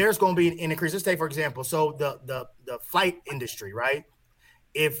 if there's going to be an increase, let's take for example, so the flight industry, right?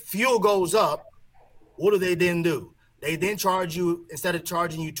 If fuel goes up, what do they then do? They then charge you, instead of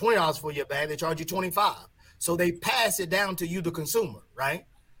charging you $20 for your bag, they charge you $25. So they pass it down to you, the consumer, right?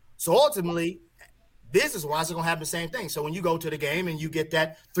 So ultimately, business-wise, it's going to happen the same thing. So when you go to the game and you get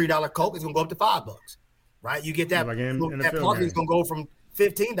that $3 Coke, it's going to go up to $5, right? You get that, that parking is going to go from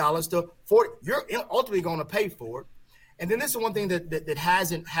 $15 to $40. You're ultimately going to pay for it. And then this is one thing that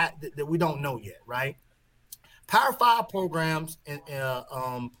hasn't had that we don't know yet, right? Power 5 programs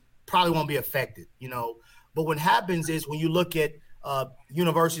probably won't be affected, But what happens is when you look at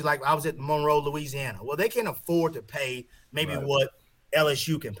universities like I was at Monroe, Louisiana, well, they can't afford to pay maybe what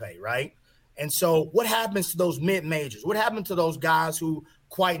LSU can pay, right? And so what happens to those mid-majors? What happened to those guys who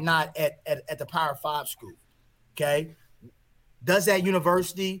quite not at the Power 5 school, okay? Does that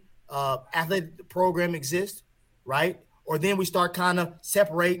university athletic program exist, right? Or then we start kind of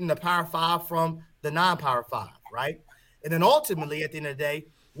separating the Power 5 from the non-Power 5, right? And then ultimately, at the end of the day,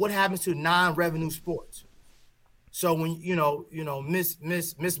 what happens to non-revenue sports? So when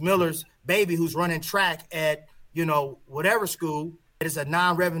Miss Miller's baby who's running track at whatever school, it is a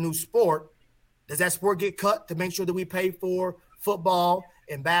non-revenue sport. Does that sport get cut to make sure that we pay for football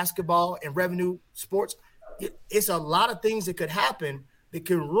and basketball and revenue sports? It's a lot of things that could happen that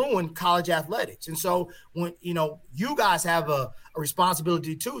can ruin college athletics. And so when, you guys have a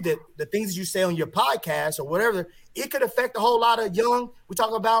responsibility too, that the things that you say on your podcast or whatever, it could affect a whole lot of we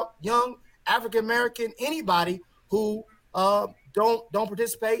talk about young African-American, anybody who don't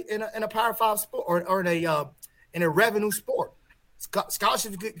participate in a Power 5 sport or in a revenue sport.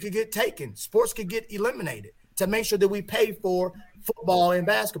 Scholarships could get taken. Sports could get eliminated to make sure that we pay for football and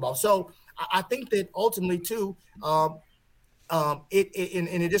basketball. So I think that ultimately too,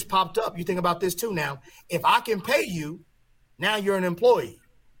 it just popped up. You think about this too now. If I can pay you, now you're an employee.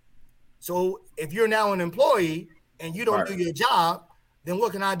 So if you're now an employee and you don't do your job, then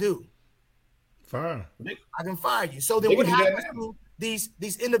what can I do? Fire. I can fire you. So then what happens to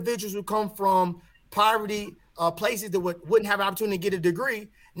these individuals who come from poverty places that wouldn't have an opportunity to get a degree?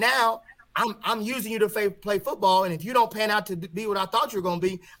 Now I'm using you to play football, and if you don't pan out to be what I thought you were going to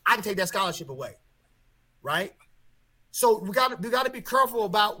be, I can take that scholarship away, right? So we got to be careful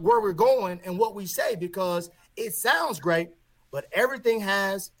about where we're going and what we say, because it sounds great, but everything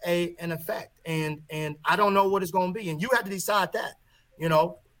has an effect, and I don't know what it's going to be, and you have to decide that.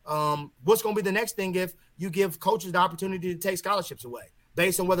 What's going to be the next thing if you give coaches the opportunity to take scholarships away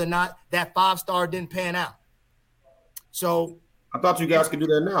based on whether or not that 5-star didn't pan out. So I thought you guys could do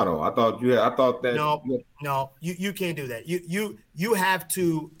that now, though. I thought that. No, you can't do that. You have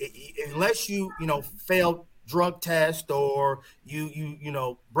to, unless you failed drug test or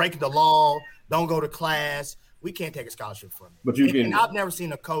you break the law, don't go to class. We can't take a scholarship from you. But you can. And I've never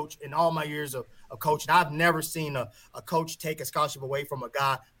seen a coach in all my years of coaching. I've never seen a coach take a scholarship away from a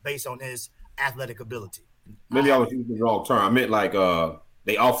guy based on his athletic ability. Maybe I was using the wrong term. I meant like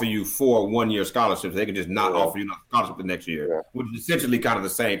they offer you 4 one-year scholarships. They can just not offer you a scholarship the next year, which is essentially kind of the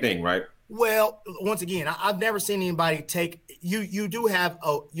same thing, right? Well, once again, I've never seen anybody take you do have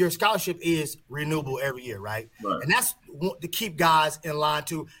your scholarship is renewable every year, right? And that's to keep guys in line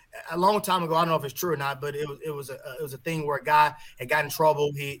too. A long time ago, I don't know if it's true or not, but it was a thing where a guy had got in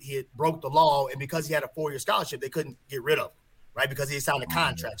trouble. He had broke the law, and because he had a 4-year scholarship, they couldn't get rid of him, right? Because he had signed a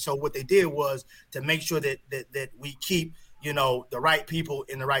contract. So what they did was to make sure that we keep the right people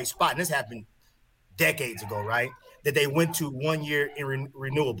in the right spot. And this happened decades ago, right? That they went to 1 year in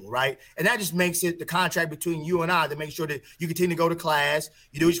renewable, right? And that just makes it the contract between you and I to make sure that you continue to go to class,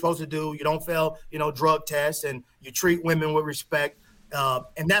 you do what you're supposed to do, you don't fail, drug tests, and you treat women with respect.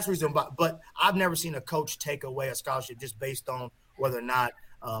 And that's the reason. But I've never seen a coach take away a scholarship just based on whether or not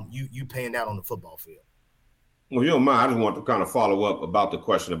you paying that on the football field. Well, if you don't mind, I just want to kind of follow up about the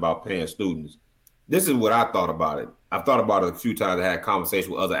question about paying students. This is what I thought about it. I've thought about it a few times. I had conversations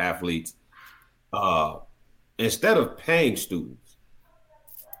with other athletes. Instead of paying students,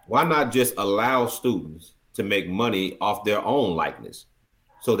 why not just allow students to make money off their own likeness?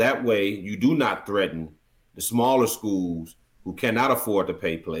 So that way you do not threaten the smaller schools who cannot afford to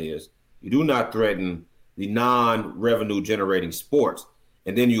pay players. You do not threaten the non-revenue generating sports.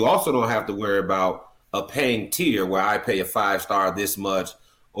 And then you also don't have to worry about a paying tier where I pay a 5-star this much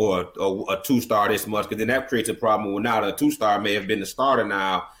or a 2-star this much, because then that creates a problem where now the 2-star may have been the starter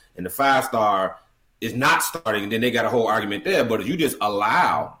now and the 5-star is not starting, and then they got a whole argument there. But if you just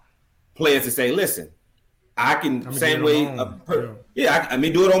allow players to say, listen, I can same way. Do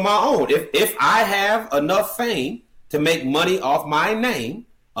it on my own. If I have enough fame to make money off my name,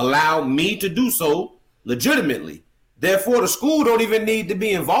 allow me to do so legitimately. Therefore, the school don't even need to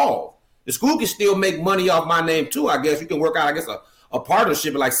be involved. The school can still make money off my name too. I guess you can work out, a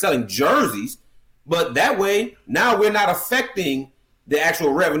partnership like selling jerseys. But that way, now we're not affecting the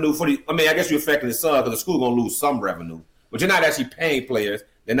actual revenue for I guess you're affecting the Sun because the school going to lose some revenue. but you're not actually paying players.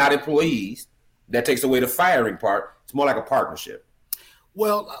 They're not employees. That takes away the firing part. It's more like a partnership.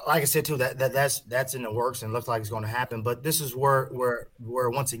 Well, like I said too, that's in the works and looks like it's going to happen. But this is where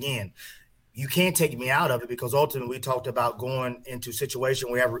once again, you can't take me out of it, because ultimately we talked about going into a situation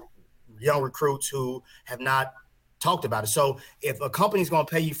where we have young recruits who have not talked about it. So if a company's going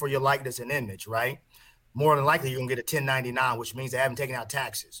to pay you for your likeness and image, right, more than likely you're going to get a 1099, which means they haven't taken out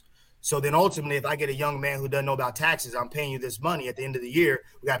taxes. So then ultimately, if I get a young man who doesn't know about taxes, I'm paying you this money. At the end of the year,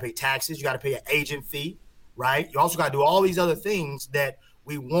 we got to pay taxes. You got to pay an agent fee, right? You also got to do all these other things that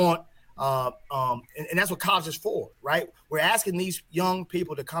we want. And that's what college is for, right? We're asking these young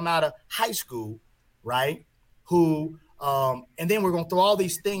people to come out of high school, right, who and then we're going to throw all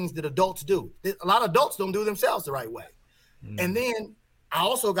these things that adults do. A lot of adults don't do themselves the right way. And then I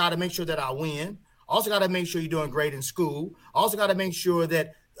also got to make sure that I win. I also got to make sure you're doing great in school. I also got to make sure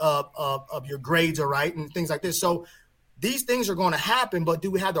that of your grades are right and things like this. So these things are going to happen, but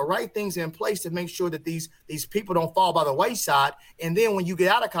do we have the right things in place to make sure that these people don't fall by the wayside? And then when you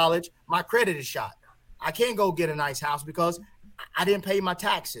get out of college, my credit is shot. I can't go get a nice house because I didn't pay my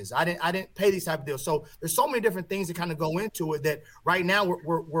taxes. I didn't pay these type of deals. So there's so many different things that kind of go into it that right now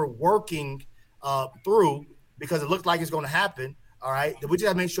we're working through, because it looks like it's going to happen. All right, we just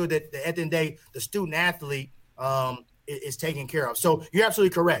got to make sure that at the end of the day, the student athlete is taken care of. So you're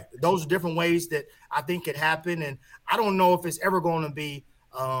absolutely correct. Those are different ways that I think could happen. And I don't know if it's ever going to be,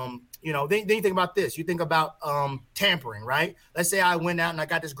 then you think about this. You think about tampering, right? Let's say I went out and I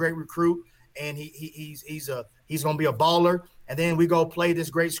got this great recruit and he's going to be a baller. And then we go play this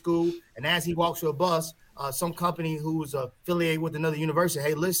great school. And as he walks to a bus, some company who's affiliated with another university,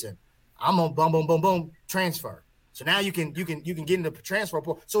 hey, listen, I'm on boom, transfer. So now you can get into the transfer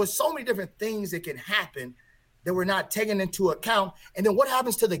portal. So it's so many different things that can happen that we're not taking into account. And then what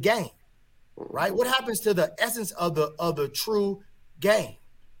happens to the game, right? What happens to the essence of the true game?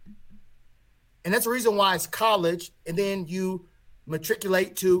 And that's the reason why it's college, and then you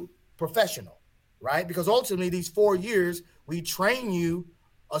matriculate to professional, right? Because ultimately these 4 years, we train you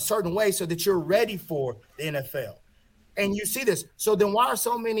a certain way so that you're ready for the NFL. And you see this. So then why are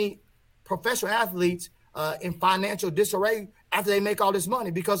so many professional athletes in financial disarray after they make all this money?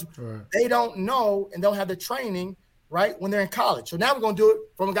 Because they don't know and don't have the training, right, when they're in college. So now we're going to do it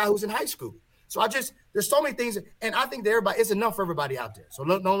from a guy who's in high school. So there's so many things, and I think that it's enough for everybody out there. So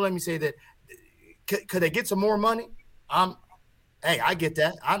don't let me say that. Could they get some more money? Hey, I get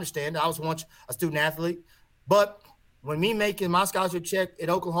that. I understand. I was once a student athlete. But when me making my scholarship check at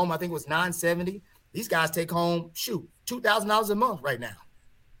Oklahoma, I think it was $970. These guys take home, $2,000 a month right now.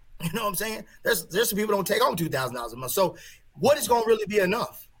 You know what I'm saying? There's some people don't take home $2,000 a month. So what is going to really be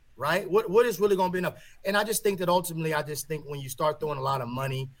enough, right? What is really going to be enough? And I just think that ultimately, when you start throwing a lot of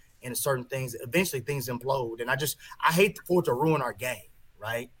money into certain things, eventually things implode. And I hate for it to ruin our game,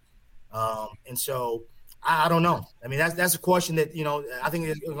 right? And so I don't know. I mean, that's a question that, I think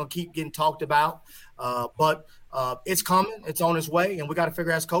is going to keep getting talked about. But it's coming. It's on its way. And we got to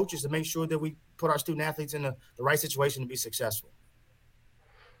figure out as coaches to make sure that we put our student athletes in the right situation to be successful.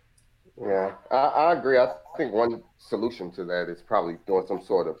 Yeah, I agree. I think one solution to that is probably doing some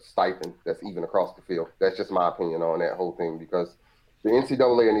sort of stipend that's even across the field. That's just my opinion on that whole thing, because the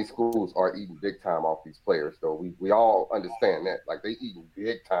NCAA and these schools are eating big time off these players. So we all understand that. Like, they eating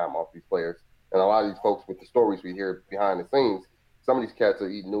big time off these players. And a lot of these folks, with the stories we hear behind the scenes, some of these cats are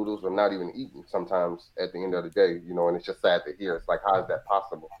eating noodles or not even eating sometimes at the end of the day, and it's just sad to hear. It's like, how is that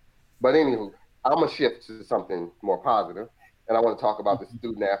possible? But anywho, I'm going to shift to something more positive, and I want to talk about the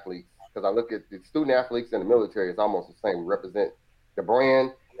student athletes, because I look at the student athletes in the military, it's almost the same. We represent the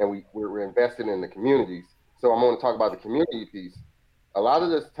brand, and we're invested in the communities. So I'm going to talk about the community piece. A lot of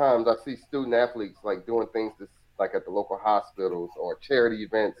this times I see student athletes like doing things like at the local hospitals or charity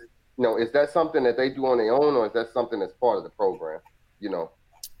events. Is that something that they do on their own, or is that something that's part of the program?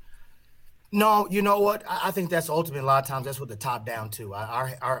 No, you know what? I think that's ultimately a lot of times that's what the top down too.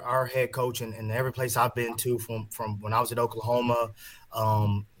 Our head coach and every place I've been to from when I was at Oklahoma,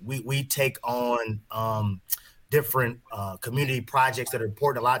 we take on different community projects that are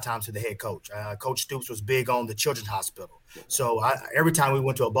important a lot of times to the head coach. Coach Stoops was big on the Children's Hospital. So every time we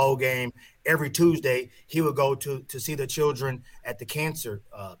went to a bowl game, every Tuesday, he would go to see the children at the Cancer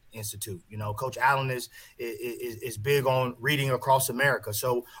Institute. Coach Allen is big on reading across America.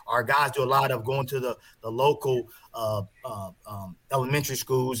 So our guys do a lot of going to the local elementary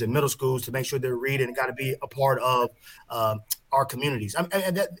schools and middle schools to make sure they're reading and got to be a part of our communities.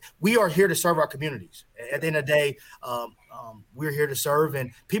 We are here to serve our communities. At the end of the day, we're here to serve,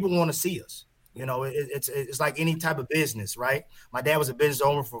 and people want to see us. It's like any type of business, right? My dad was a business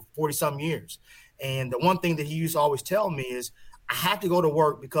owner for 40-something years. And the one thing that he used to always tell me is I have to go to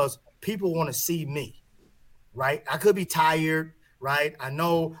work because people want to see me, right? I could be tired, right? I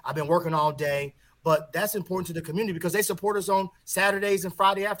know I've been working all day, but that's important to the community because they support us on Saturdays and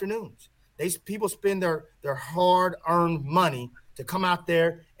Friday afternoons. People spend their hard-earned money to come out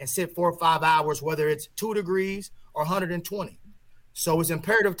there and sit 4 or 5 hours, whether it's 2 degrees or 120. So it's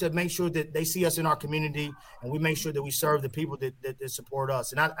imperative to make sure that they see us in our community and we make sure that we serve the people that support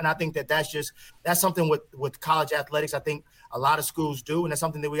us. And I think that's something with college athletics. I think a lot of schools do, and that's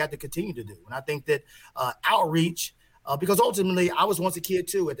something that we have to continue to do. And I think that outreach, because ultimately I was once a kid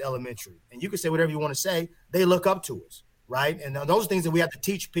too at the elementary, and you can say whatever you want to say, they look up to us, right? And those are things that we have to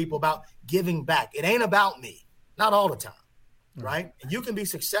teach people about giving back. It ain't about me, not all the time, right? And you can be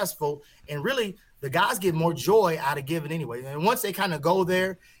successful, and really the guys get more joy out of giving anyway. And once they kind of go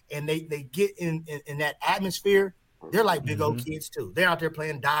there and they get in that atmosphere, they're like big old kids too. They're out there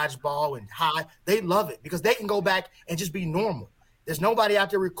playing dodgeball and high. They love it because they can go back and just be normal. There's nobody out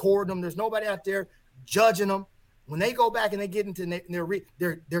there recording them. There's nobody out there judging them. When they go back and they get into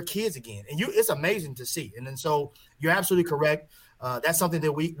they're kids again, and it's amazing to see. And then so you're absolutely correct. That's something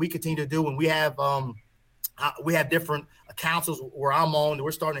that we continue to do, and we have different councils where I'm on.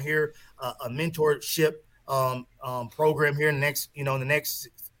 We're starting to hear a mentorship program here in the next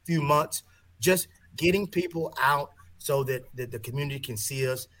few months, just getting people out so that the community can see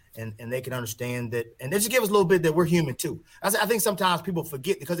us and they can understand that, and they just give us a little bit that we're human too. I think sometimes people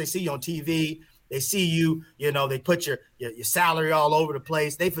forget because they see you on TV. They see you, they put your salary all over the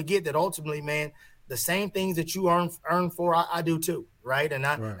place. They forget that ultimately, man, the same things that you earn for, I do too, right? And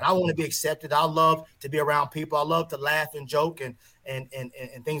I want to be accepted. I love to be around people. I love to laugh and joke and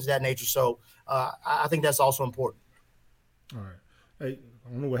things of that nature. So I think that's also important. All right. Hey,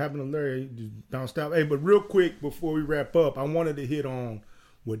 I don't know what happened to Larry. Just bounced out. Hey, but real quick before we wrap up, I wanted to hit on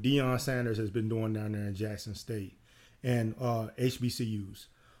what Deion Sanders has been doing down there in Jackson State and HBCUs.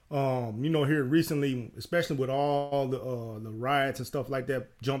 Here recently, especially with all the riots and stuff like that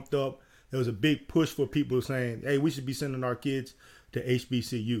jumped up, there was a big push for people saying, hey, we should be sending our kids to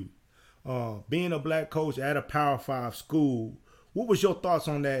HBCU. Being a black coach at a Power 5 school, what was your thoughts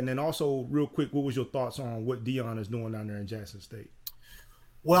on that? And then also, real quick, what was your thoughts on what Deion is doing down there in Jackson State?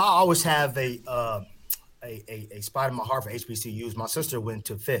 Well, I always have a spot in my heart for HBCUs. My sister went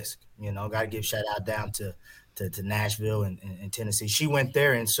to Fisk. Got to give shout out down to Nashville and Tennessee. She went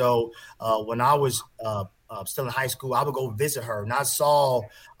there, and so when I was still in high school, I would go visit her, and I saw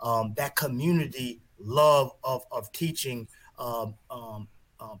that community love of teaching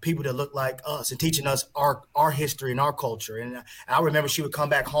people that look like us and teaching us our history and our culture. And I remember she would come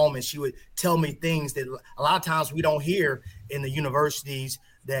back home and she would tell me things that a lot of times we don't hear in the universities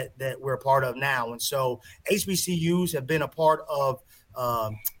that we're a part of now. And so HBCUs have been a part of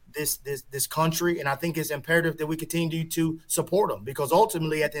this country, and I think it's imperative that we continue to support them, because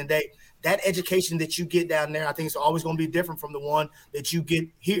ultimately at the end of the day, that education that you get down there, I think it's always going to be different from the one that you get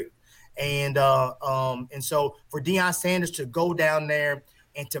here. And so for Deion Sanders to go down there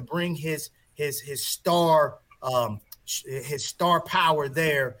and to bring his star power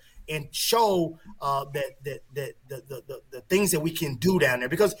there and show that the things that we can do down there,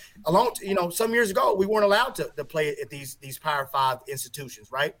 because some years ago we weren't allowed to play at these Power 5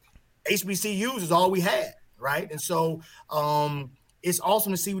 institutions, right? HBCUs is all we had, right? And so it's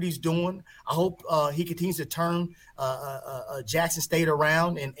awesome to see what he's doing. I hope he continues to turn Jackson State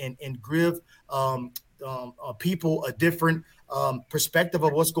around and give people a different perspective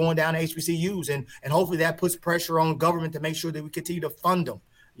of what's going down at HBCUs, and hopefully that puts pressure on government to make sure that we continue to fund them.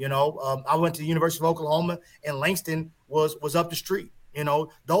 I went to the University of Oklahoma, and Langston was up the street.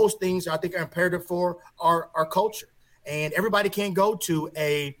 Those things I think are imperative for our culture, and everybody can't go to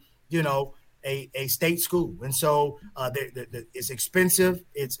a state school, and so it's expensive.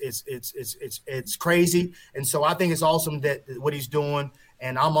 It's crazy, and so I think it's awesome that what he's doing,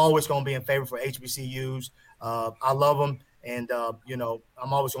 and I'm always going to be in favor for HBCUs. I love them, and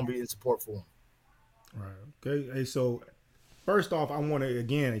I'm always going to be in support for them. All right. Okay. Hey, so first off, I want to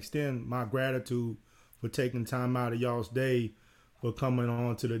again extend my gratitude for taking time out of y'all's day for coming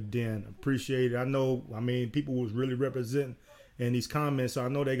on to the Den. Appreciate it. I know, people was really representing in these comments, so I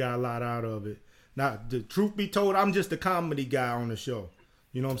know they got a lot out of it. Now, the truth be told, I'm just a comedy guy on the show.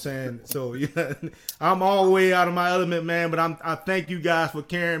 You know what I'm saying? So yeah, I'm all the way out of my element, man. But I thank you guys for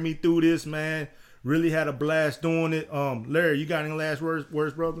carrying me through this, man. Really had a blast doing it. Larry, you got any last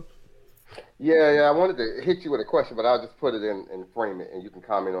words, brother? Yeah. I wanted to hit you with a question, but I'll just put it in and frame it, and you can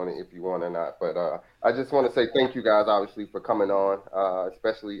comment on it if you want or not. But I just want to say thank you guys, obviously, for coming on,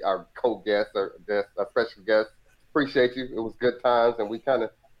 especially our co-guest, our special guest. Appreciate you. It was good times, and we kind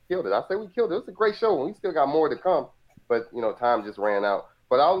of killed it. I say we killed it. It was a great show, and we still got more to come. But, time just ran out.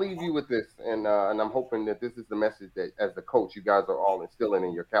 But I'll leave you with this, and I'm hoping that this is the message that, as the coach, you guys are all instilling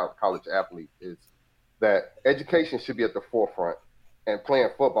in your college athletes, is that education should be at the forefront, and playing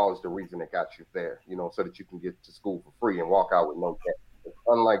football is the reason that got you there, so that you can get to school for free and walk out with no debt.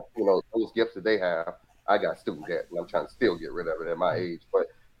 Unlike, those gifts that they have, I got student debt, and I'm trying to still get rid of it at my age. But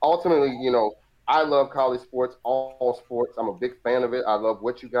ultimately, I love college sports, all sports. I'm a big fan of it. I love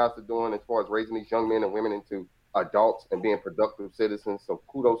what you guys are doing as far as raising these young men and women into adults and being productive citizens. So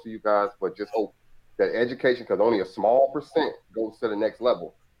kudos to you guys, but just hope that education, because only a small percent goes to the next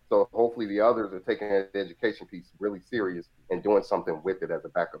level. So hopefully the others are taking the education piece really serious and doing something with it as a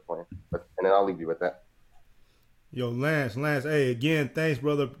backup plan. And then I'll leave you with that. Yo, Lance, hey, again, thanks,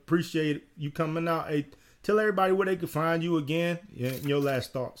 brother. Appreciate you coming out. Hey, tell everybody where they can find you again and your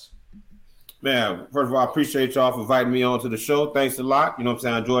last thoughts. Man, first of all, I appreciate y'all for inviting me onto the show. Thanks a lot. You know what I'm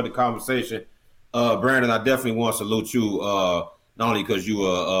saying? I enjoyed the conversation. Brandon, I definitely want to salute you, not only because you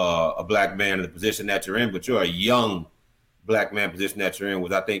are a black man in the position that you're in, but you're a young black man position that you're in,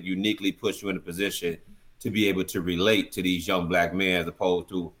 which I think uniquely puts you in a position to be able to relate to these young black men, as opposed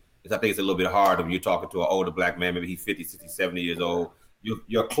to, I think it's a little bit harder when you're talking to an older black man, maybe he's 50, 60, 70 years old.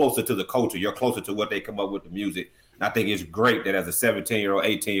 You're closer to the culture. You're closer to what they come up with the music. And I think it's great that as a 17-year-old,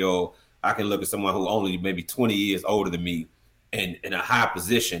 18-year-old, I can look at someone who only maybe 20 years older than me and in a high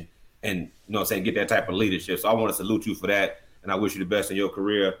position and, get that type of leadership. So I want to salute you for that, and I wish you the best in your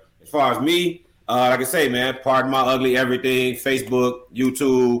career. As far as me, like I say, man, Pardon My Ugly everything, Facebook,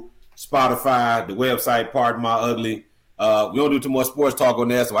 YouTube, Spotify, the website, Pardon My Ugly. We don't do too much sports talk on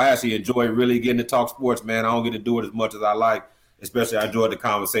there, so I actually enjoy really getting to talk sports, man. I don't get to do it as much as I like, especially I enjoyed the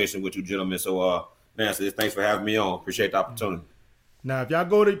conversation with you gentlemen. So, man, thanks for having me on. Appreciate the opportunity. Now, if y'all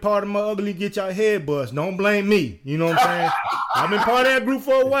go to Pardon My Ugly, get y'all head bust, don't blame me. You know what I'm saying? I've been part of that group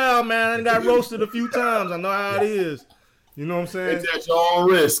for a while, man. I got roasted a few times. I know how it is. You know what I'm saying? It's at your own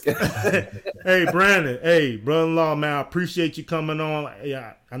risk. Hey, Brandon. Hey, brother-in-law, man, I appreciate you coming on.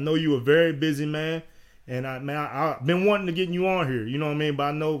 Yeah, I know you a very busy man. And, I've been wanting to get you on here. You know what I mean? But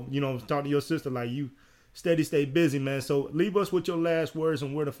I know, talk to your sister, like, you steady stay busy, man. So leave us with your last words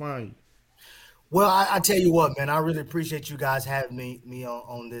and where to find you. Well, I tell you what, man, I really appreciate you guys having me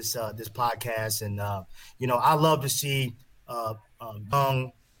on this podcast. And, I love to see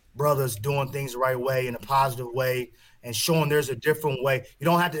young brothers doing things the right way, in a positive way, and showing there's a different way. You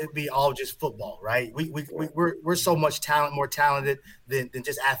don't have to be all just football, right? We're so much more talented than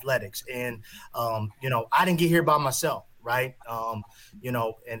just athletics. And, I didn't get here by myself, right?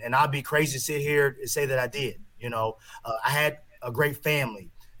 And I'd be crazy to sit here and say that I did. I had a great family.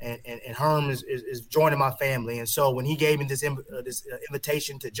 And Herm is joining my family. And so when he gave me this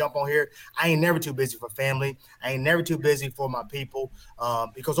invitation to jump on here, I ain't never too busy for family. I ain't never too busy for my people,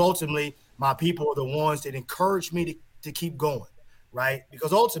 because ultimately my people are the ones that encourage me to keep going, right?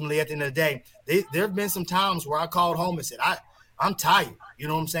 Because ultimately at the end of the day, there have been some times where I called home and said, I'm tired, you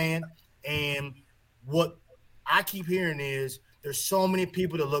know what I'm saying? And what I keep hearing is there's so many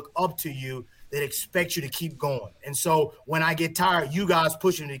people that look up to you that expect you to keep going. And so when I get tired, you guys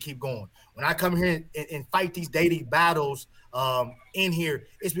pushing me to keep going. When I come here and fight these daily battles in here,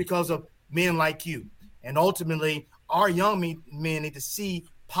 it's because of men like you. And ultimately, our young men need to see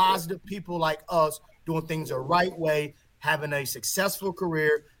positive people like us doing things the right way, having a successful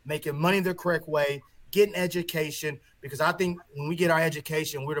career, making money the correct way, getting education, because I think when we get our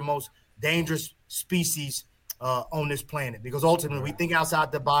education, we're the most dangerous species on this planet, because ultimately we think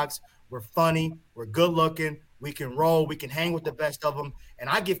outside the box. We're funny. We're good looking. We can roll. We can hang with the best of them. And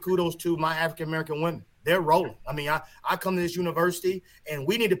I give kudos to my African-American women. They're rolling. I mean, I come to this university and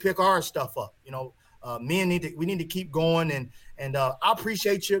we need to pick our stuff up. Men we need to keep going. And I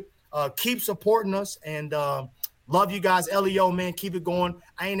appreciate you. Keep supporting us, and love you guys. LEO, man, keep it going.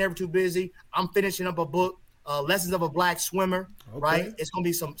 I ain't never too busy. I'm finishing up a book, Lessons of a Black Swimmer, right? It's going to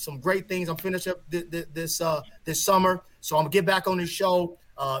be some great things. I'm finishing up this summer. So I'm going to get back on this show.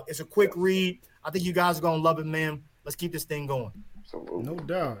 It's a quick read. I think you guys are going to love it, man. Let's keep this thing going. No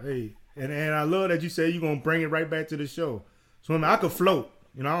doubt. Hey, and I love that you say you're going to bring it right back to the show. Swimming, I could float.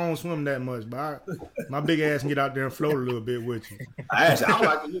 I don't swim that much, but my big ass can get out there and float a little bit with you. I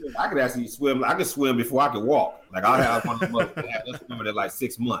could actually swim. I could swim before I could walk. Like I have one of them swimming at like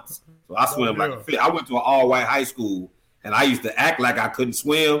 6 months. So I swim I went to an all-white high school, and I used to act like I couldn't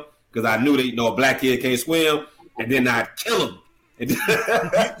swim because I knew that a black kid can't swim, and then I'd kill him.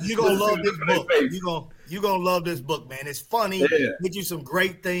 You're going to love this book. You're gonna love this book, man. It's funny. Yeah. Get you some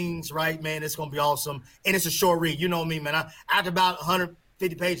great things, right, man? It's going to be awesome. And it's a short read. You know me, man. After about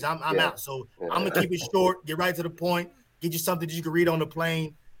 150 pages, I'm out. So I'm going to keep it short, get right to the point, get you something that you can read on the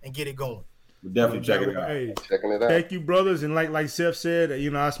plane, and get it going. We'll definitely check it out. Hey, Checking it out. thank you, brothers. And like Seth said,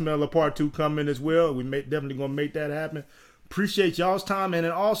 I smell a part 2 coming as well. We definitely going to make that happen. Appreciate y'all's time. And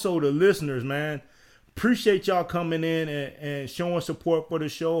then also the listeners, man. Appreciate y'all coming in and showing support for the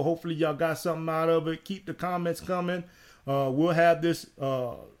show. Hopefully y'all got something out of it. Keep the comments coming. We'll have this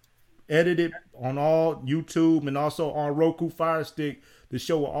edited on all YouTube and also on Roku Fire Stick. The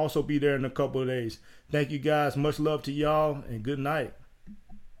show will also be there in a couple of days. Thank you guys. Much love to y'all and good night.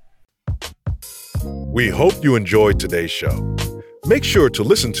 We hope you enjoyed today's show. Make sure to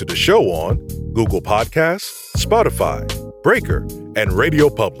listen to the show on Google Podcasts, Spotify, Breaker, and Radio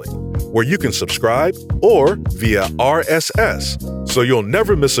Public, where you can subscribe, or via RSS, so you'll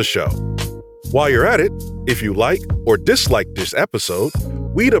never miss a show. While you're at it, if you like or dislike this episode,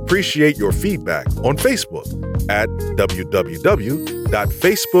 we'd appreciate your feedback on Facebook at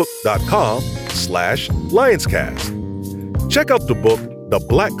www.facebook.com/LionsCast. Check out the book, The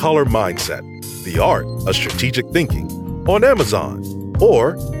Black Collar Mindset, The Art of Strategic Thinking, on Amazon,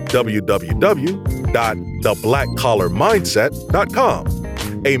 or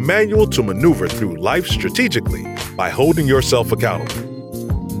www.theblackcollarmindset.com, a manual to maneuver through life strategically by holding yourself accountable.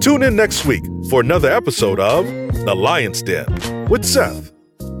 Tune in next week for another episode of The Lion's Den with Seth.